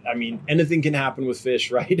 I mean, anything can happen with fish,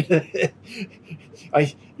 right?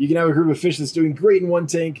 You can have a group of fish that's doing great in one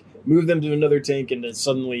tank, move them to another tank, and then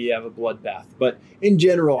suddenly you have a bloodbath. But in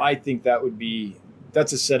general, I think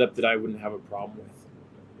that's a setup that I wouldn't have a problem with.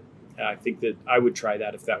 I think that I would try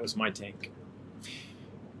that if that was my tank.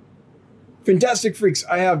 Fantastic Freaks,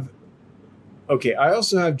 I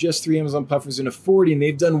also have just 3 Amazon puffers in a 40, and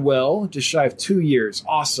they've done well, just shy of 2 years.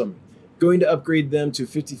 Awesome. Going to upgrade them to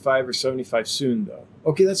 55 or 75 soon, though.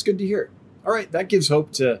 Okay, that's good to hear. All right, that gives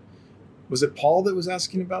hope to... Was it Paul that was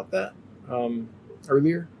asking about that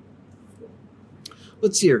earlier?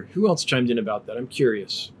 Let's see here. Who else chimed in about that? I'm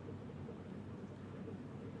curious.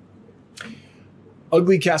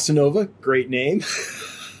 Ugly Casanova, great name.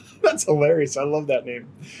 That's hilarious. I love that name.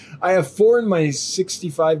 I have 4 in my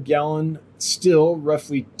 65-gallon still,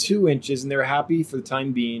 roughly 2 inches, and they're happy for the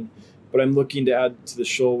time being, but I'm looking to add to the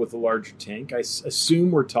shoal with a larger tank. I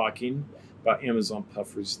assume we're talking about Amazon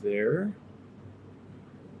puffers there.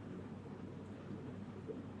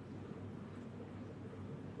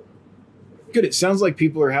 Good. It sounds like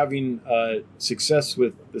people are having success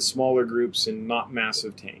with the smaller groups and not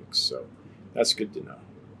massive tanks. So that's good to know.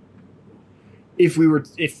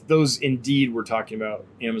 If those indeed were talking about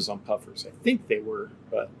Amazon puffers, I think they were,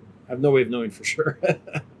 but I have no way of knowing for sure.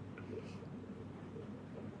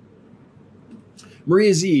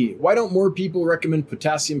 Maria Z, why don't more people recommend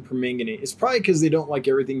potassium permanganate? It's probably because they don't like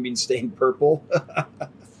everything being stained purple.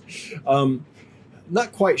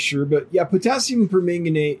 Not quite sure, but yeah, potassium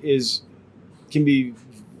permanganate can be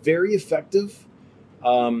very effective.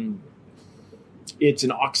 It's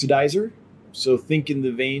an oxidizer. So think in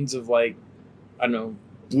the veins of like, I don't know,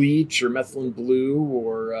 bleach or methylene blue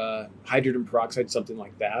or hydrogen peroxide, something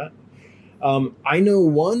like that. I know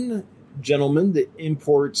one gentleman that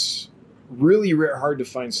imports really rare, hard to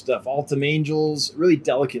find stuff. Altum Angels, really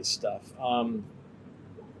delicate stuff. Well,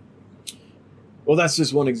 that's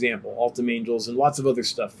just one example. Altum Angels and lots of other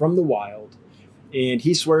stuff from the wild. And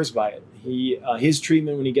he swears by it. His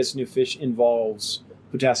treatment when he gets new fish involves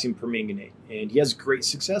potassium permanganate, and he has great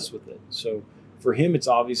success with it. So for him, it's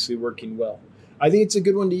obviously working well. I think it's a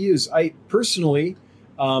good one to use. I personally,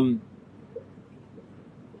 I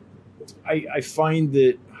find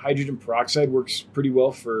that hydrogen peroxide works pretty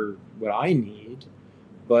well for what I need,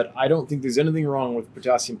 but I don't think there's anything wrong with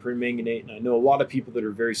potassium permanganate, and I know a lot of people that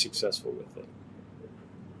are very successful with it.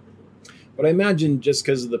 But I imagine just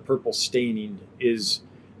because of the purple staining is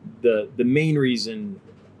the main reason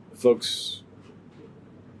folks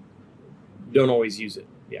don't always use it.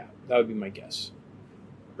 Yeah, that would be my guess.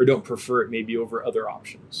 Or don't prefer it maybe over other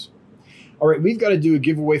options. All right, we've got to do a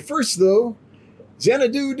giveaway. First, though,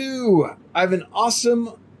 Xanadu. I have an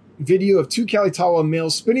awesome video of 2 Kalitawa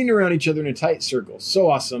males spinning around each other in a tight circle. So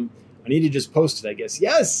awesome. I need to just post it, I guess.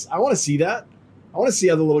 Yes, I want to see that. I want to see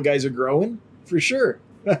how the little guys are growing, for sure.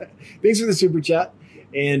 Thanks for the super chat.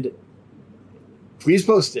 And please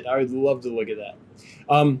post it. I would love to look at that.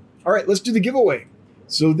 All right, let's do the giveaway.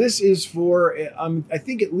 So this is for, I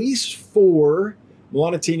think, at least 4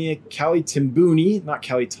 Melanotaenia calitimbuni, not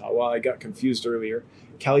Kalitawa. I got confused earlier.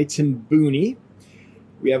 Calitimbuni.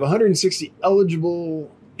 We have 160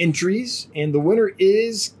 eligible entries, and the winner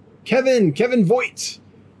is Kevin Voigt.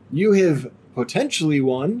 You have potentially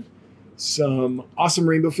won some awesome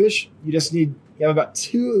rainbow fish. You have about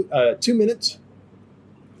two minutes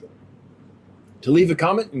to leave a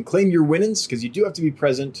comment and claim your winnings, because you do have to be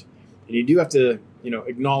present, and you do have to,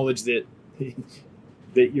 acknowledge that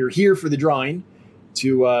that you're here for the drawing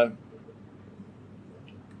to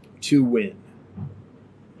win.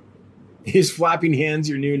 Is Flapping Hands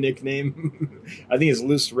your new nickname? I think it's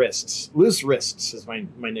Loose Wrists. Loose Wrists is my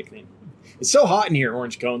nickname. It's so hot in here,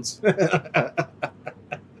 Orange Cones.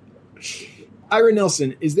 Ira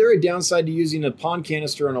Nelson, is there a downside to using a pond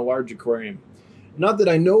canister on a large aquarium? Not that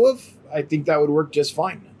I know of. I think that would work just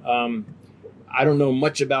fine. I don't know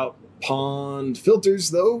much about pond filters,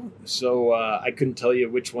 though, so I couldn't tell you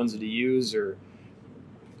which ones to use, or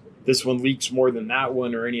this one leaks more than that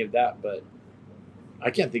one, or any of that, but I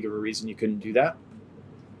can't think of a reason you couldn't do that.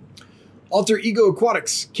 Alter Ego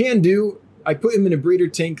Aquatics, can do. I put him in a breeder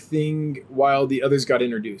tank thing while the others got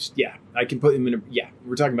introduced. Yeah, I can put him in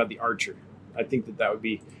we're talking about the Archer. I think that would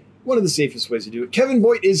be one of the safest ways to do it. Kevin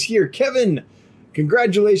Voigt is here. Kevin,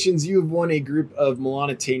 congratulations. You have won a group of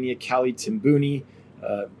Melanotaenia calitimbuni.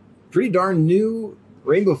 Pretty darn new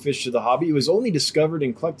rainbow fish to the hobby. It was only discovered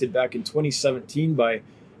and collected back in 2017 by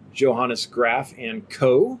Johannes Graf and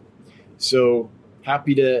co. So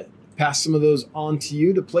happy to pass some of those on to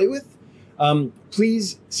you to play with.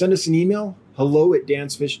 Please send us an email,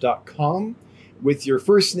 hello@dansfish.com, with your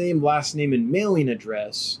first name, last name, and mailing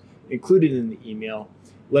address included in the email.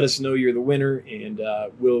 Let us know you're the winner, and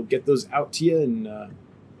we'll get those out to you. And I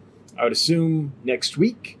would assume next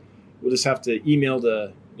week. We'll just have to email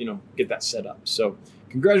to, get that set up. So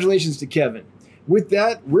congratulations to Kevin. With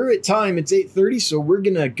that, we're at time. It's 8:30, so we're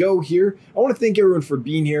going to go here. I want to thank everyone for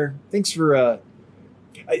being here. Thanks for...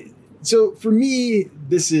 So for me,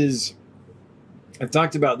 I've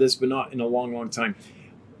talked about this, but not in a long, long time.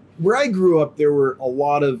 where I grew up, there were a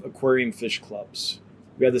lot of aquarium fish clubs.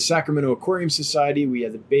 We had the Sacramento Aquarium Society. We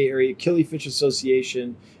had the Bay Area Killifish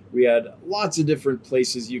Association. We had lots of different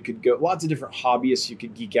places you could go, lots of different hobbyists you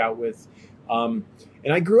could geek out with. And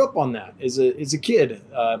I grew up on that as a kid.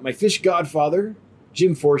 My fish godfather,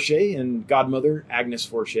 Jim Forche, and godmother, Agnes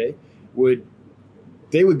Forche, would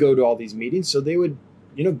go to all these meetings. So they would,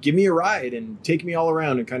 give me a ride and take me all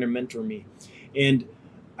around and kind of mentor me. And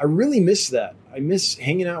I really miss that. I miss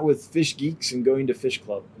hanging out with fish geeks and going to fish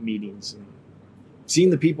club meetings and seeing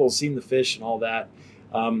the people, seeing the fish and all that.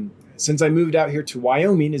 Since I moved out here to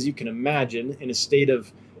Wyoming, as you can imagine, in a state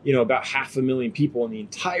of, about 500,000 people in the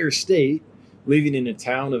entire state, living in a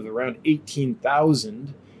town of around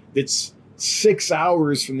 18,000, that's 6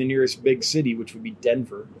 hours from the nearest big city, which would be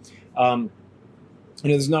Denver.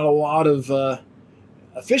 There's not a lot of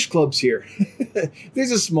fish clubs here.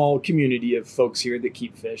 There's a small community of folks here that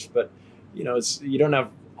keep fish, but you don't have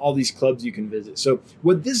all these clubs you can visit. So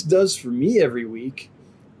what this does for me every week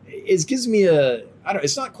is gives me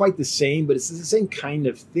it's not quite the same, but it's the same kind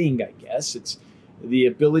of thing, I guess. It's the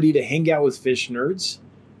ability to hang out with fish nerds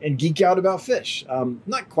and geek out about fish.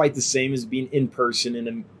 Not quite the same as being in person in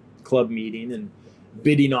a club meeting and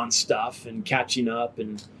bidding on stuff and catching up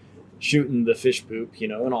and shooting the fish poop,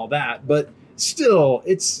 and all that. But still,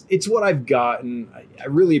 it's what I've got, and I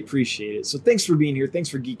really appreciate it. So thanks for being here. Thanks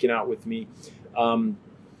for geeking out with me.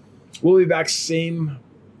 We'll be back same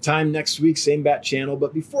time next week, same bat channel.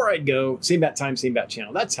 But before I go, same bat time, same bat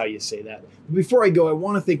channel. That's how you say that. But before I go, I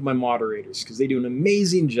want to thank my moderators because they do an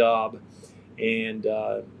amazing job, and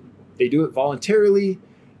they do it voluntarily.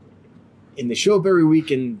 And they show up every week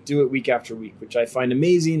and do it week after week, which I find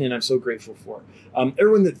amazing and I'm so grateful for.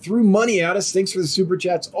 Everyone that threw money at us, thanks for the super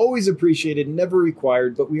chats. Always appreciated, never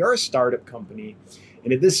required, but we are a startup company.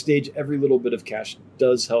 And at this stage, every little bit of cash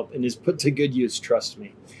does help and is put to good use, trust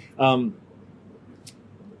me.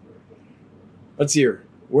 Let's hear.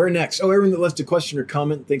 Where next? Oh, everyone that left a question or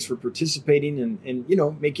comment, thanks for participating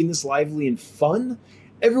and making this lively and fun.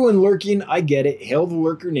 Everyone lurking, I get it. Hail the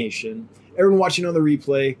Lurker Nation. Everyone watching on the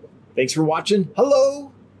replay, thanks for watching.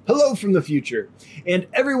 Hello from the future. And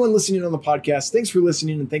everyone listening on the podcast, thanks for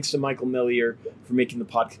listening. And thanks to Michael Mellier for making the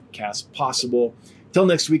podcast possible. Till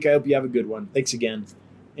next week, I hope you have a good one. Thanks again,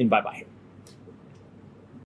 and bye-bye.